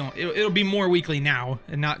 It'll be more weekly now,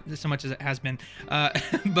 and not so much as it has been.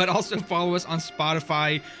 But also follow us on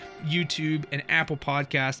Spotify, YouTube, and Apple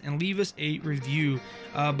Podcasts, and leave us a review.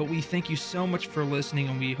 But we thank you so so much for listening,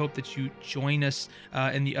 and we hope that you join us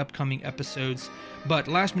in the upcoming episodes. But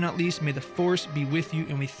last but not least, may the Force be with you,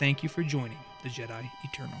 and we thank you for joining the Jedi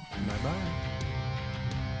Eternal. Bye-bye.